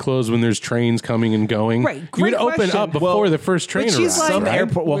shop be closed when there's trains coming and going? Right, You great would open question. up before the first train but she's arrives. like- Some right?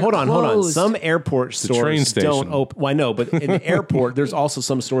 airport. Well, We're hold on. closed. Some airport train stores station. don't open. Well, I know, but in the airport, there's also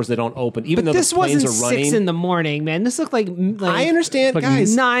some stores that don't open, even But though this the planes wasn't are running. 6 in the morning, man. This looked like I understand, Like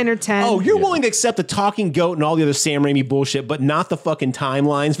guys. 9 or 10. Oh, you're willing to accept the talking goat and all the other Sam Raimi bullshit, but not the fucking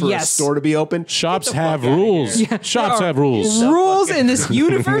timelines for a Yes. store to be open? Shops Get the have fuck outta rules. here. Shops have rules. rules in this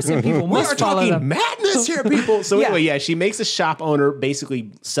universe, and people We must are follow talking them. madness here, people. So Yeah. anyway, yeah, she makes a shop owner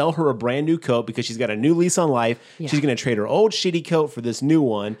basically sell her a brand new coat because she's got a new lease on life. Yeah. She's going to trade her old shitty coat for this new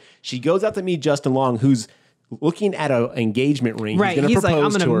one. She goes out to meet Justin Long, who's looking at an engagement ring. Right, He's he's going to like, I'm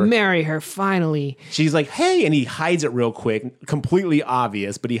propose to gonna her. marry her finally. She's like, hey, and he hides it real quick, completely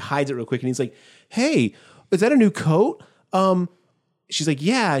obvious, but he hides it real quick, and he's like, hey, is that a new coat? She's like,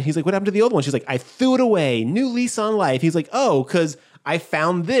 yeah. He's like, what happened to the old one? She's like, I threw it away. New lease on life. He's like, oh, because I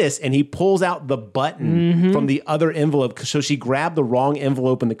found this. And he pulls out the button from the other envelope. So she grabbed the wrong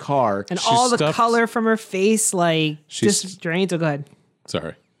envelope in the car. And She all the stuffed- color from her face, like, She's- just drains. Oh, go ahead.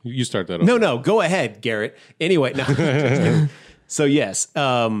 Sorry. You start that off. No, go ahead, Garrett. Anyway, no. So yes,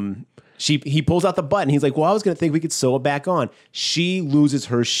 he pulls out the button. He's like, well, I was going to think we could sew it back on. She loses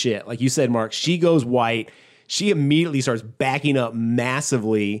her shit. Like you said, Mark, she goes white. She immediately starts backing up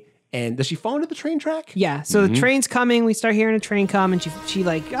massively. And does she fall into the train track? Yeah, so the train's coming. We start hearing a train come, and she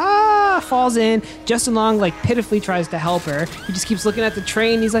like falls in. Justin Long like pitifully tries to help her. He just keeps looking at the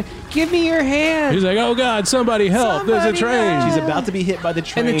train. He's like, "Give me your hand." He's like, oh God, somebody help. There's a Somebody train. help. She's about to be hit by the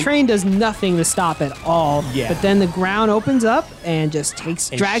train. and the train does nothing to stop at all. Yeah. But then the ground opens up and just And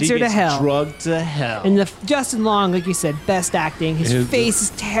drags she her to gets hell. Drugged to hell. And Justin Long, like you said, best acting. His His- face is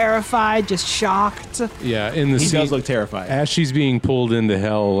terrified, just shocked. Yeah, in the he scene, does look terrified. as she's being pulled into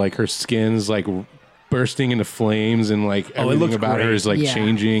hell, like her skin's like bursting into flames, and like everything looks about her great. is like Yeah.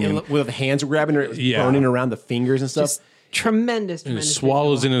 changing, And and with the hands grabbing her, Yeah. burning around the fingers and stuff. Just tremendous. it tremendous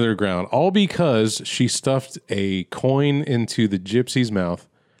swallows visual. into the ground. All because she stuffed a coin into the gypsy's mouth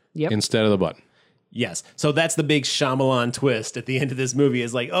Yep. instead of the button. Yes. So that's the big Shyamalan twist at the end of this movie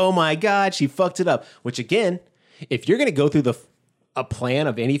is like, oh my God, she fucked it up. Which again, if you're going to go through a plan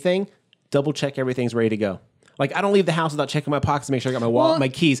of anything, double check everything's ready to go. Like, I don't leave the house without checking my pockets to make sure I got my wallet, Well- my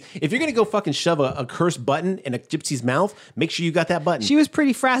keys. If you're going to go fucking shove a cursed button in a gypsy's mouth, make sure you got that button. She was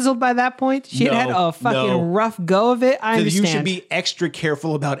pretty frazzled by that point. She had No, a fucking no. rough go of it. I So understand. you should be extra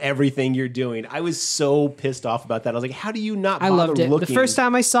careful about everything you're doing. I was so pissed off about that. I was like, how do you not I bother loved it. looking? The first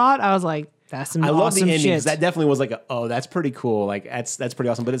time I saw it, I was like, that's some I love awesome the ending shit. 'cause that definitely was like, oh, that's pretty cool. Like that's pretty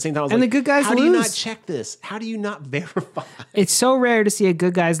awesome. But at the same time, I was And like, the good guys how do you not lose. check this? How do you not verify? It's so rare to see a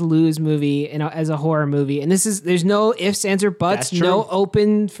good guys lose movie as a horror movie, and there's no ifs, ands, or buts, That's true. no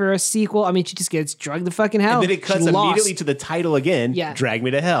open for a sequel. I mean, she just gets drugged to fucking hell. And then it cuts She lost. immediately to the title again. Yeah. Drag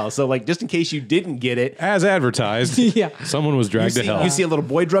Me to Hell. So like, just in case you didn't get it, As advertised, Yeah. someone was dragged to hell. you see a little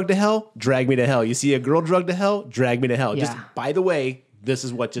boy drugged to hell. Drag Me to Hell. You see a girl drugged to hell. Drag Me to Hell. Just Yeah. by the way, this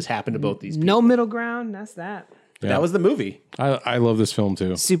is what just happened to both these people. No middle ground. That's that. Yeah. That was the movie. I love this film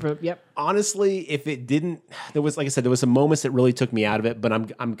too. Super. Yep. Honestly, if it didn't, there was, like I said, there was some moments that really took me out of it. But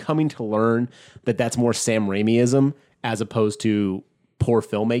I'm coming to learn that that's more Sam Raimiism as opposed to poor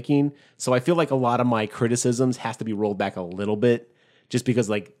filmmaking. So I feel like a lot of my criticisms has to be rolled back a little bit, just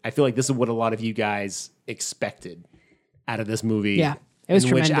because like I feel like this is what a lot of you guys expected out of this movie. Yeah, it was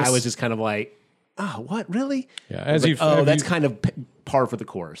in which I tremendous. was just kind of like, oh, what really? Yeah, I was as like, you've- oh, have that's you- kind of par for the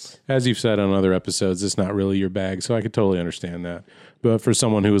course. As you've said on other episodes, it's not really your bag, so I could totally understand that. But for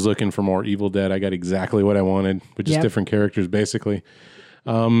someone who was looking for more Evil Dead, I got exactly what I wanted, with just Yep. different characters, basically.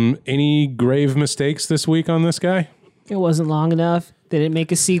 Any grave mistakes this week on this guy? It wasn't long enough. They didn't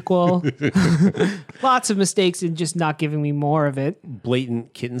make a sequel. Lots of mistakes in just not giving me more of it.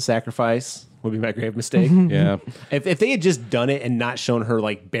 Blatant kitten sacrifice would be my grave mistake. Yeah. If they had just done it and not shown her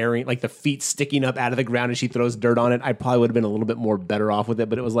like burying, like the feet sticking up out of the ground and she throws dirt on it, I probably would have been a little bit more better off with it.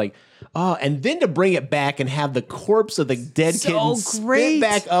 But it was like, oh, and then to bring it back and have the corpse of the dead So kitten great. spit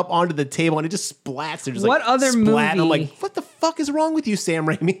back up onto the table and it just splats. They're just What like, other splat. And I'm movie- like, what the fuck is wrong with you, Sam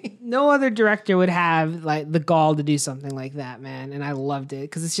Raimi? No other director would have like the gall to do something like that, man. And I loved it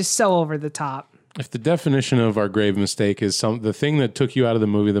because it's just so over the top. If the definition of our grave mistake is the thing that took you out of the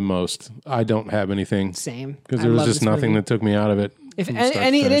movie the most, I don't have anything. Same. Because I there was love just this nothing movie. that took me out of it. If from any, start to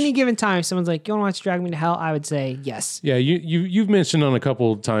at finish. any given time, someone's like, "You want to watch Drag Me to Hell?" I would say yes. Yeah, you've mentioned on a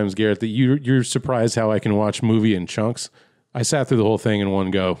couple of times, Garrett, that you're surprised how I can watch movie in chunks. I sat through the whole thing in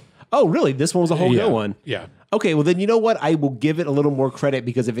one go. Oh, really? This one was a whole Yeah. good one. Yeah. Okay, well then you know what? I will give it a little more credit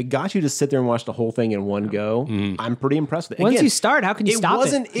because if it got you to sit there and watch the whole thing in one go, I'm pretty impressed with it. Once Again, you start, how can you stop it?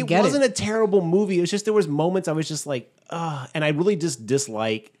 wasn't, I It get wasn't a terrible movie. It was just there was moments I was just like, and I really just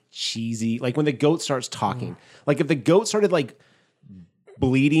dislike cheesy. Like when the goat starts talking, like if the goat started like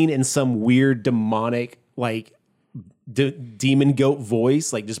bleeding in some weird demonic like demon goat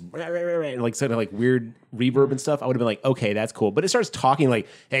voice, like just like sort of like weird reverb and stuff, I would have been like, okay, that's cool. But it starts talking like,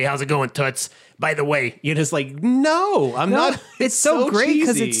 hey, how's it going, Toots? By the way, you're just like, no, I'm not. It's so great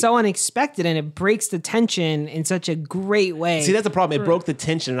because cheesy. it's so unexpected and it breaks the tension in such a great way. See, that's the problem. It broke the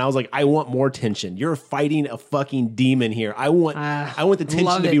tension, and I was like, I want more tension. You're fighting a fucking demon here. I want the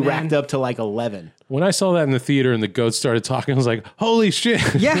tension to be racked up to like 11. When I saw that in the theater and the goat started talking, I was like, holy shit.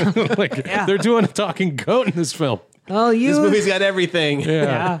 Yeah. They're doing a talking goat in this film. Well, This movie's got everything.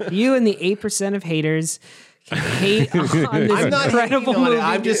 Yeah. You and the 8% of haters can hate on this I'm not hating incredible on movie. it.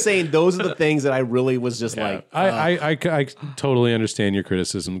 I'm just saying those are the things that I really was just like. I totally understand your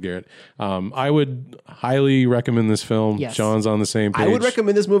criticism, Garrett. I would highly recommend this film. Yes. Sean's on the same page. I would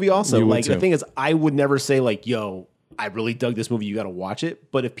recommend this movie also. You would Like the too. thing is, I would never say like, yo, I really dug this movie. You got to watch it.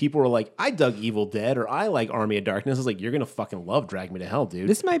 But if people were like, I dug Evil Dead or I like Army of Darkness, I was like, you're gonna fucking love Drag Me to Hell, dude.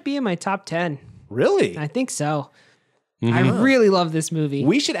 This might be in my top 10. Really? I think so. I really love this movie.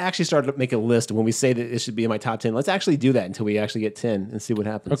 We should actually start to make a list when we say that it should be in my top 10. Let's actually do that until we actually get 10 and see what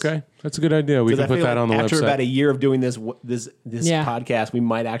happens. Okay, that's a good idea. We can I put feel that like on the after website. about a year of doing this Yeah. podcast, we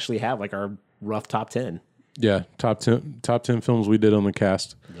might actually have like our rough top 10. Yeah, top 10 films we did on the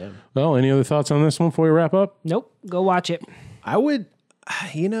cast. Yeah. Well, any other thoughts on this one before we wrap up? Nope. Go watch it. I would,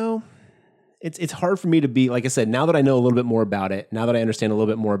 it's hard for me to be, like I said, now that I know a little bit more about it, now that I understand a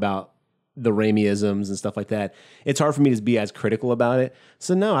little bit more about the Raimi-isms and stuff like that, it's hard for me to be as critical about it.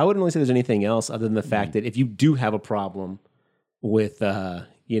 So no, I wouldn't really say there's anything else other than the fact that if you do have a problem with,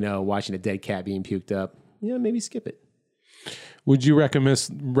 watching a dead cat being puked up, maybe skip it. Would you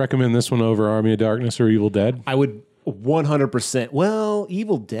recommend this one over Army of Darkness or Evil Dead? I would 100%. Well,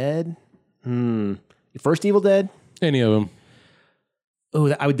 Evil Dead. First Evil Dead? Any of them.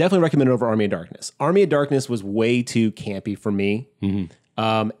 Oh, I would definitely recommend it over Army of Darkness. Army of Darkness was way too campy for me.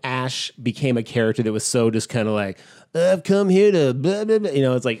 Ash became a character that was so just kind of like, I've come here to blah, blah, blah.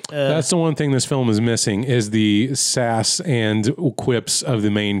 It's like... That's the one thing this film is missing is the sass and quips of the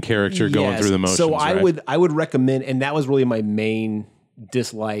main character going through the motions. So right? I would recommend, and that was really my main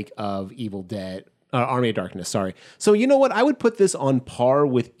dislike of Evil Dead, Army of Darkness, sorry. So you know what? I would put this on par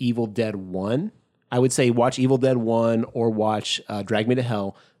with Evil Dead 1. I would say watch Evil Dead 1 or watch Drag Me to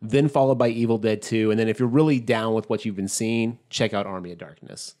Hell, then followed by Evil Dead 2. And then if you're really down with what you've been seeing, check out Army of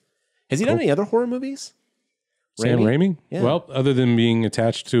Darkness. Has he done any other horror movies? Sam Raimi? Yeah. Well, other than being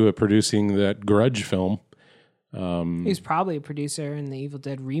attached to producing that Grudge film. He's probably a producer in the Evil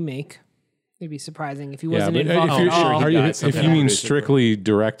Dead remake. It'd be surprising if he wasn't but involved. if you mean strictly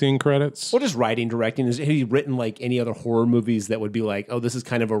directing credits, Or just writing, directing. Has he written like any other horror movies that would be like, oh, this is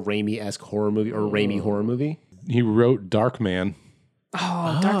kind of a Raimi-esque horror movie or a Raimi horror movie? he wrote Darkman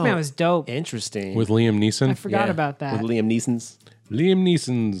Darkman was dope. Interesting. with Liam Neeson. I forgot about that. With Liam Neeson's. Liam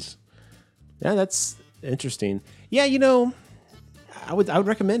Neeson's. Yeah, that's interesting. Yeah, I would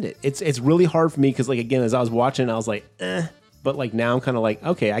recommend it. It's really hard for me because, like, again, as I was watching, I was like, but like now I'm kind of like,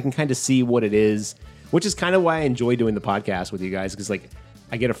 okay, I can kind of see what it is, which is kind of why I enjoy doing the podcast with you guys, because like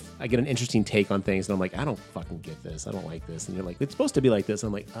I get an interesting take on things, and I'm like, I don't fucking get this, I don't like this, and you're like, it's supposed to be like this, and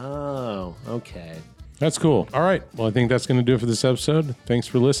I'm like, oh, okay. That's cool. All right. Well, I think that's going to do it for this episode. Thanks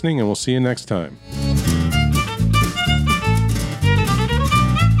for listening, and we'll see you next time.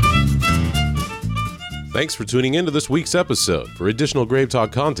 Thanks for tuning in to this week's episode. For additional Grave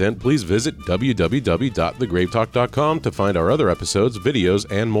Talk content, please visit www.thegravetalk.com to find our other episodes, videos,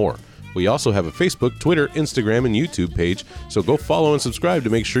 and more. We also have a Facebook, Twitter, Instagram, and YouTube page, so go follow and subscribe to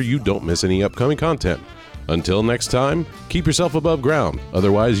make sure you don't miss any upcoming content. Until next time, keep yourself above ground,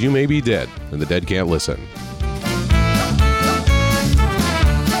 otherwise you may be dead, and the dead can't listen.